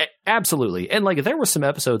 Yeah, absolutely. And like, there were some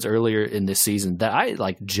episodes earlier in this season that I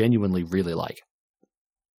like genuinely really like.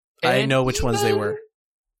 I know which ones they were.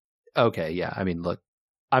 Okay, yeah. I mean, look,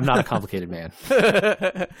 I'm not a complicated man.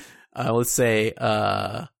 Let's say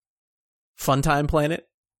Funtime Planet.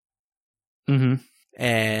 Mm-hmm.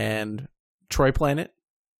 And Troy Planet.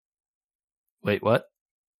 Wait, what?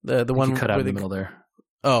 The one you cut out in the middle there.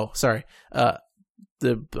 Oh, sorry.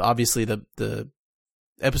 Obviously the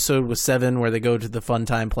episode was 7 where they go to the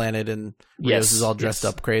Funtime Planet and Rios is all dressed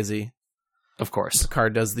up crazy. Of course.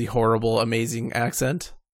 Picard does the horrible, amazing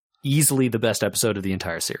accent. Easily the best episode of the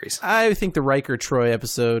entire series. I think the Riker Troy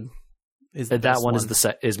episode is the best one.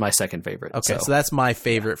 Is my second favorite. Okay, so that's my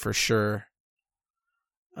favorite for sure.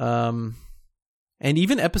 And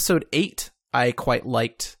even episode 8 I quite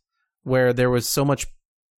liked, where there was so much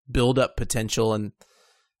build up potential and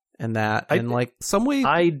that. And like some way,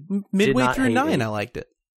 midway through 9, I liked it.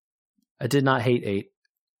 I did not hate 8.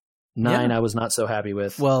 9, I was not so happy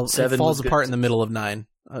with. Well, 7 it falls apart in the middle of 9.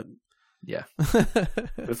 Yeah.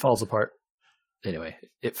 It falls apart. Anyway,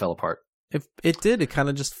 it fell apart. It did. It kind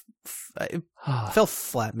of just it fell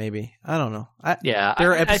flat, maybe. I don't know.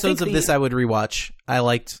 There are episodes of this I would rewatch. I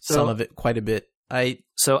liked some of it quite a bit. I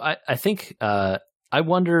think I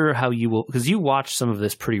wonder how you will, because you watched some of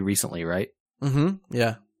this pretty recently, right? Mm-hmm.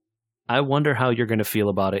 Yeah. I wonder how you're going to feel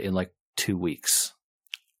about it in like 2 weeks.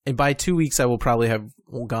 And by 2 weeks, I will probably have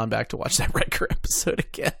gone back to watch that Riker episode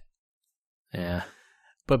again. Yeah.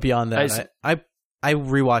 But beyond that, I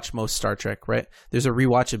rewatch most Star Trek, right? There's a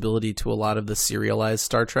rewatchability to a lot of the serialized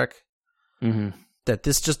Star Trek that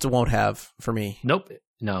this just won't have for me. Nope.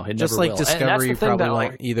 No, it just never like will. Discovery probably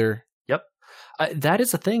won't either. Yep. That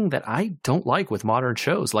is the thing that I don't like with modern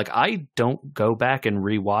shows. Like, I don't go back and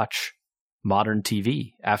rewatch modern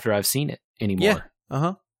TV after I've seen it anymore. Yeah.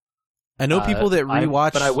 Uh-huh. I know people that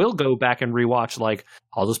rewatch... but I will go back and rewatch, like,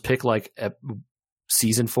 I'll just pick, like,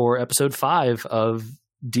 Season 4, Episode 5 of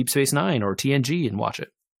Deep Space Nine or TNG and watch it.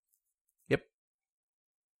 Yep.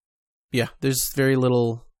 Yeah, there's very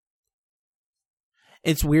little...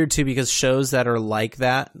 It's weird, too, because shows that are like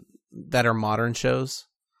that are modern shows,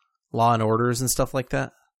 Law and Orders and stuff like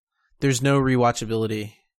that, there's no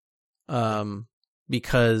rewatchability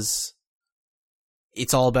because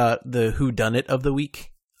it's all about the whodunit of the week.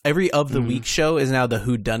 Every of the week show is now the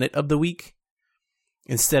whodunit of the week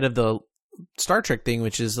instead of the Star Trek thing,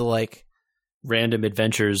 which is like random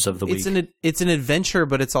adventures of the week. It's an adventure,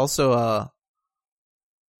 but it's also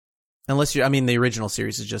unless you, I mean, the original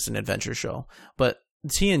series is just an adventure show, but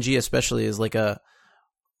TNG especially is like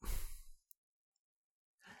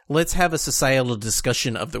let's have a societal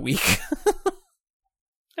discussion of the week.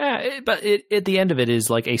 Yeah, but at the end of it is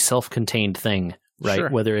like a self-contained thing, right? Sure.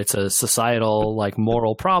 Whether it's a societal, like,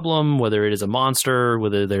 moral problem, whether it is a monster,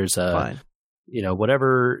 whether there's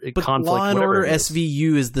whatever but conflict. Law and Order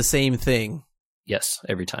SVU is the same thing. Yes,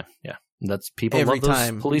 every time. Yeah, that's people every love those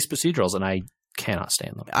time. Police procedurals, and I cannot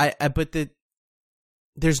stand them. But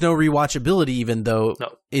there's no rewatchability, even though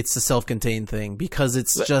it's a self-contained thing, because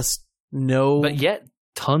it's just no. But yet,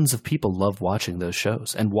 tons of people love watching those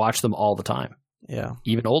shows and watch them all the time. Yeah,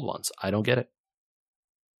 even old ones. I don't get it.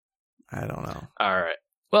 I don't know. All right.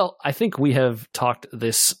 Well, I think we have talked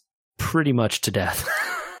this pretty much to death.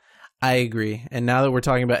 I agree. And now that we're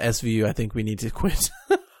talking about SVU, I think we need to quit.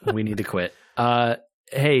 We need to quit.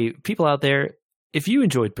 Hey, people out there, if you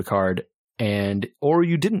enjoyed Picard or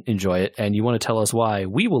you didn't enjoy it and you want to tell us why,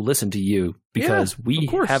 we will listen to you because we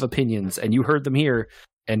have opinions and you heard them here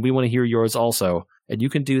and we want to hear yours also. And you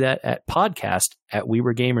can do that at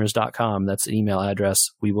podcast@weweregamers.com. That's the email address.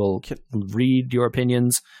 We will read your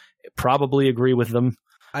opinions, probably agree with them.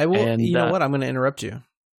 I will. And, you know what? I'm going to interrupt you.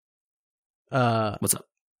 What's up?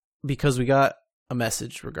 Because we got a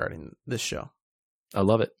message regarding this show. I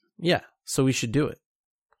love it. Yeah, so we should do it.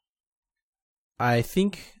 I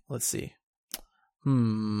think, let's see.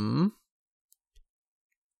 I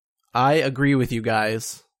agree with you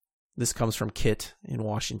guys. This comes from Kit in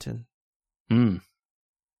Washington.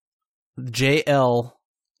 JL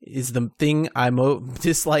is the thing I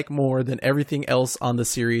dislike more than everything else on the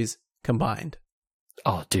series combined.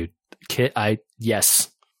 Oh, dude. Kit,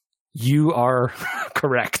 yes. You are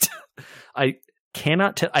correct. I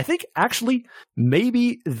cannot tell. I think actually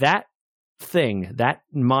maybe that thing, that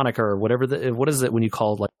moniker, whatever what is it when you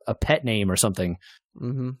call it, like a pet name or something,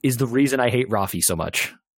 is the reason I hate Rafi so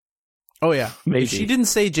much. Oh yeah, maybe. If she didn't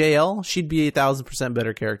say JL, she'd be 1,000%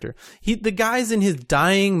 better character. The guy's in his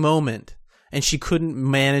dying moment, and she couldn't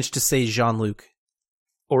manage to say Jean-Luc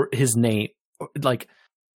or his name. Like,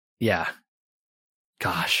 yeah,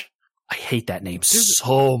 gosh, I hate that name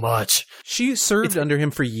so much. She served under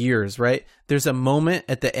him for years, right? There's a moment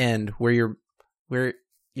at the end where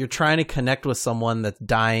you're trying to connect with someone that's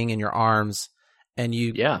dying in your arms, and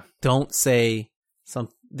you don't say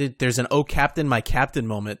something. There's an "Oh, Captain, my Captain"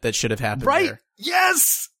 moment that should have happened. Right? There.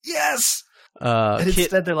 Yes. And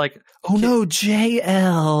instead, they're like, "Oh no,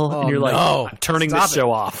 JL," and you're like, "No, I'm turning this show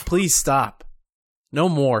off. Please stop. No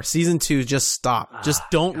more. Season 2, just stop. Just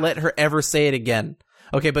don't let her ever say it again."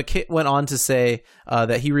 Okay, but Kit went on to say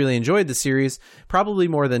that he really enjoyed the series, probably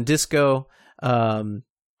more than Disco,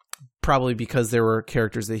 probably because there were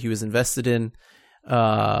characters that he was invested in.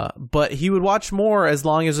 But he would watch more as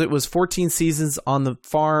long as it was 14 seasons on the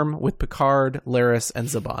farm with Picard, Laris, and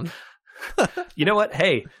Zhaban. You know what?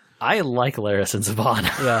 Hey, I like Laris and Zhaban.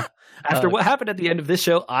 Yeah. After what happened at the end of this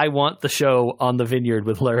show, I want the show on the Vineyard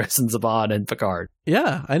with Laris and Zhaban and Picard.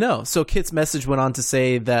 Yeah, I know. So Kit's message went on to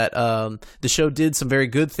say that the show did some very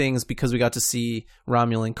good things because we got to see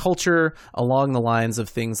Romulan culture along the lines of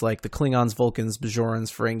things like the Klingons, Vulcans,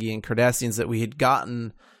 Bajorans, Ferengi, and Cardassians that we had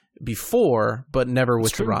gotten before, but never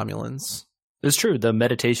with the Romulans. It's true. The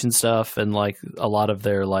meditation stuff and like a lot of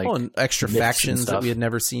their like and extra factions that we had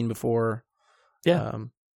never seen before. Yeah. It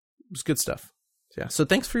was good stuff. Yeah. So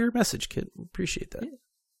thanks for your message, Kit. Appreciate that.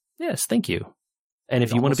 Yes, thank you. And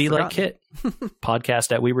if you want to be like Kit,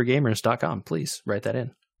 podcast@wewergamers.com. Please write that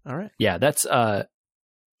in. All right. Yeah, that's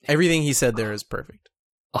everything he said there is perfect.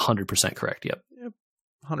 100% correct. Yep.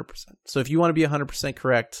 100%. So if you want to be 100%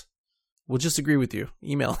 correct, we'll just agree with you.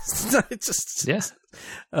 Email us. Yes.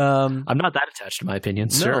 I'm not that attached to my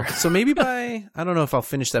opinions. No. Sure. So maybe I don't know if I'll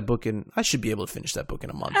finish that book I should be able to finish that book in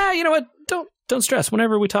a month. You know what? Don't stress.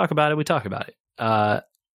 Whenever we talk about it, we talk about it.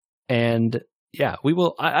 And yeah, we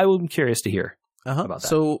will. I will be curious to hear about that.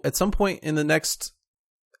 So at some point in the next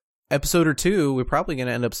episode or two, we're probably going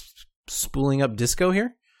to end up spooling up Disco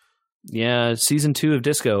here. Yeah, season 2 of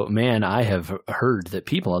Disco. Man, I have heard that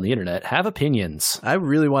people on the internet have opinions. I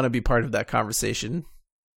really want to be part of that conversation.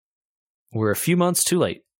 We're a few months too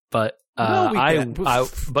late, but but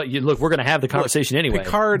look, we're going to have the conversation anyway.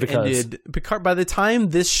 Picard ended. Picard. By the time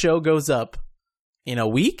this show goes up in a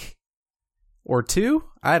week or two,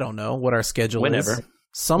 I don't know what our schedule is.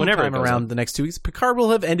 Sometime around the next 2 weeks, Picard will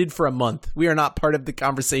have ended for a month. We are not part of the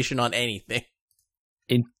conversation on anything.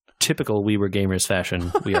 In typical We Were Gamers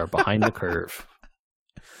fashion, we are behind the curve,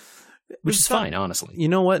 which is fine, honestly. You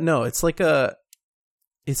know what? No, it's like a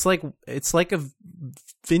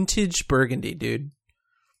vintage Burgundy, dude.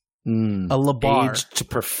 A Labar. Aged to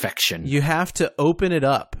perfection. You have to open it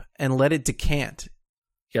up and let it decant.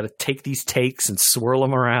 You got to take these takes and swirl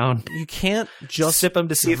them around. You can't just sip them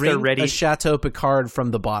to see if they're ready. A Chateau Picard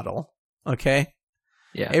from the bottle, okay?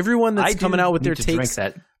 Yeah. Everyone that's coming out with their takes, drink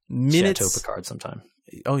that minutes. Chateau Picard sometime.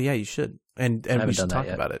 Oh yeah, you should, and we should talk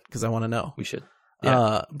about it because I want to know. We should.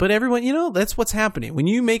 Yeah. But everyone, that's what's happening when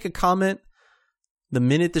you make a comment. The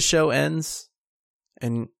minute the show ends,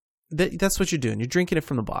 and that's what you're doing. You're drinking it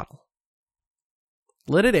from the bottle.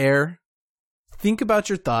 Let it air. Think about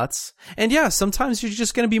your thoughts. And yeah, sometimes you're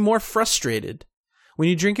just going to be more frustrated. When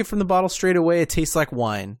you drink it from the bottle straight away, it tastes like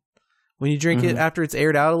wine. When you drink it after it's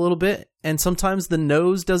aired out a little bit, and sometimes the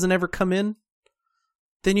nose doesn't ever come in,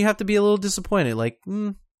 then you have to be a little disappointed. Like,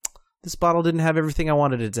 this bottle didn't have everything I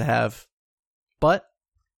wanted it to have. But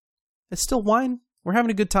it's still wine. We're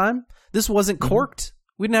having a good time. This wasn't corked.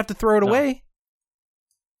 We didn't have to throw it away.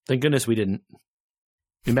 Thank goodness we didn't.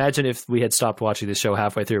 Imagine if we had stopped watching this show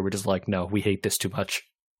halfway through. We're just like, no, we hate this too much.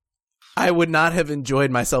 I would not have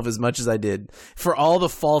enjoyed myself as much as I did. For all the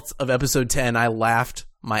faults of episode 10, I laughed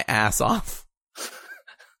my ass off.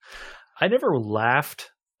 I never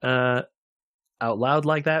laughed out loud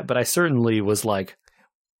like that, but I certainly was like,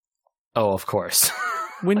 oh, of course.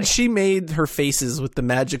 When she made her faces with the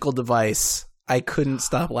magical device, I couldn't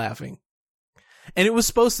stop laughing. And it was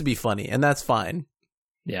supposed to be funny, and that's fine.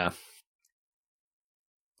 Yeah.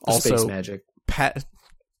 Also, space magic.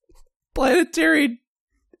 Planetary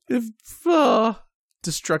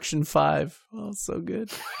Destruction 5. Oh, so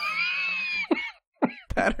good.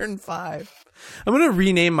 Pattern 5. I'm going to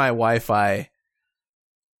rename my Wi-Fi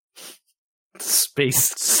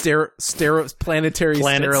Space Planetary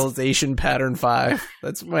Sterilization Pattern 5.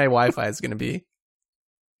 That's what my Wi-Fi is going to be.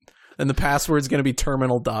 And the password is going to be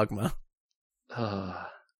Terminal Dogma.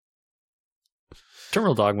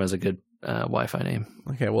 Terminal Dogma is a good Wi-Fi name.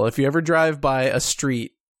 Okay, well, if you ever drive by a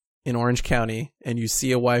street in Orange County and you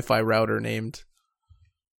see a Wi-Fi router named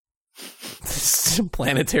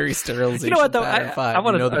Planetary Sterilization, you know what, though? Pattern 5, I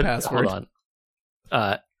want to know the password. Hold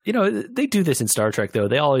on. They do this in Star Trek, though.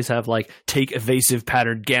 They always have, like, take evasive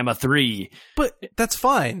pattern Gamma 3. But that's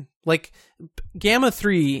fine. Like, Gamma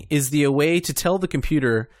 3 is the way to tell the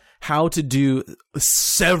computer how to do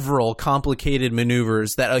several complicated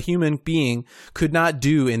maneuvers that a human being could not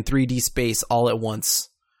do in 3D space all at once.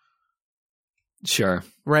 Sure.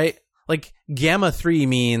 Right? Like, Gamma 3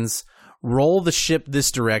 means roll the ship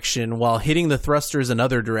this direction while hitting the thrusters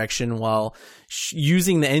another direction while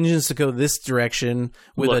using the engines to go this direction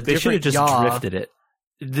with a different they should have just yaw. drifted it.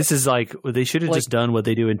 This is like, they should have just done what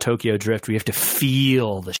they do in Tokyo Drift, where you have to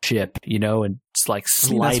feel the ship, and just like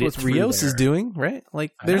slide it that's what through Rios there. is doing, right?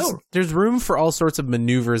 Like, there's room for all sorts of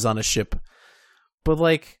maneuvers on a ship. But,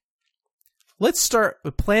 like, let's start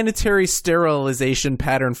with Planetary Sterilization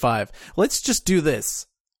Pattern 5. Let's just do this.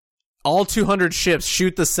 All 200 ships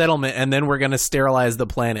shoot the settlement, and then we're going to sterilize the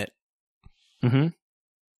planet. Mm-hmm.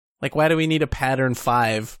 Like, why do we need a pattern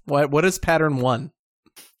 5? What is pattern 1?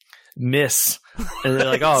 Miss. And they're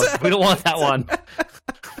like, oh, we don't want that one.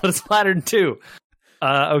 What's pattern 2?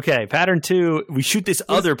 Okay, pattern 2, we shoot this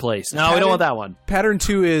other place. No, we don't want that one. Pattern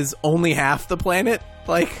 2 is only half the planet?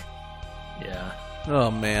 Like... Yeah.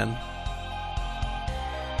 Oh, man.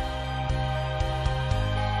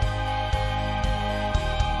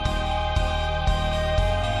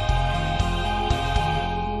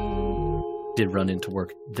 Did run into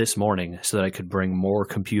work this morning so that I could bring more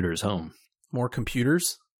computers home. More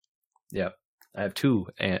computers? Yep. I have 2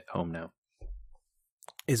 at home now.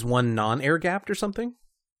 Is one non-air gapped or something?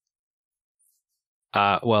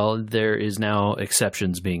 Well, there is now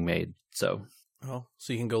exceptions being made, so... Oh,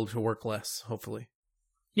 so you can go to work less, hopefully.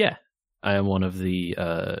 Yeah. I am one of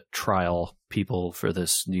the trial people for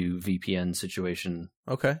this new VPN situation.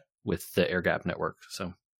 Okay. With the air gap network,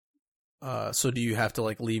 so... So do you have to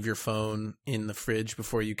like leave your phone in the fridge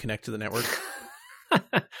before you connect to the network?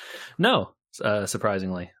 No,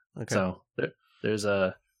 surprisingly. Okay. So there's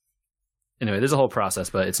a whole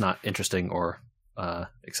process, but it's not interesting or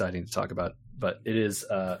exciting to talk about. But it is.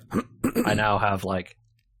 I now have like,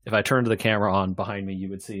 if I turn to the camera on behind me, you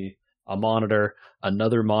would see a monitor,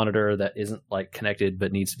 another monitor that isn't like connected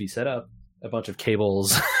but needs to be set up, a bunch of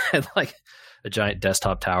cables, and like a giant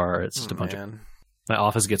desktop tower. It's just a bunch of. My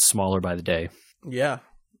office gets smaller by the day. Yeah.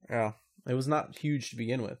 It was not huge to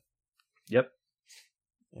begin with. Yep.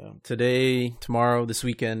 Yeah. Today, tomorrow, this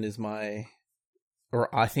weekend is my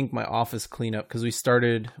office cleanup because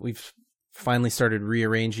we've finally started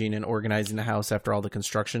rearranging and organizing the house after all the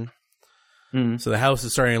construction. Mm-hmm. So the house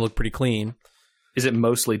is starting to look pretty clean. Is it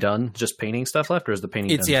mostly done? Just painting stuff left, or is the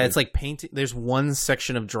painting done too? It's like painting. There's one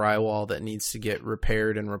section of drywall that needs to get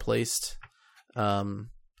repaired and replaced.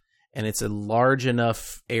 And it's a large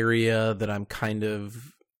enough area that I'm kind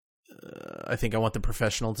of... I think I want the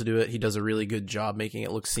professional to do it. He does a really good job making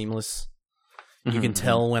it look seamless. Mm-hmm. You can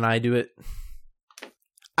tell when I do it.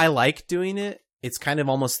 I like doing it. It's kind of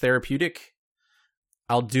almost therapeutic.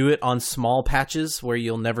 I'll do it on small patches where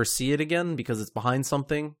you'll never see it again because it's behind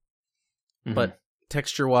something. Mm-hmm. But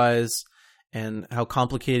texture-wise and how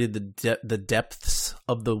complicated the depths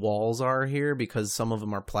of the walls are here, because some of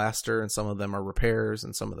them are plaster and some of them are repairs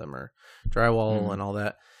and some of them are drywall and all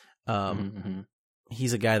that.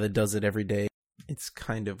 He's a guy that does it every day. It's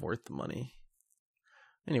kind of worth the money.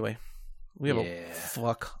 Anyway, we have a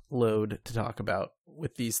fuckload to talk about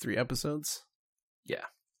with these 3 episodes. Yeah.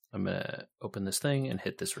 I'm going to open this thing and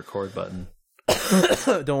hit this record button.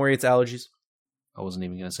 Don't worry, it's allergies. I wasn't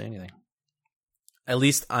even going to say anything. At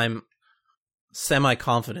least I'm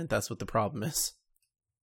semi-confident that's what the problem is.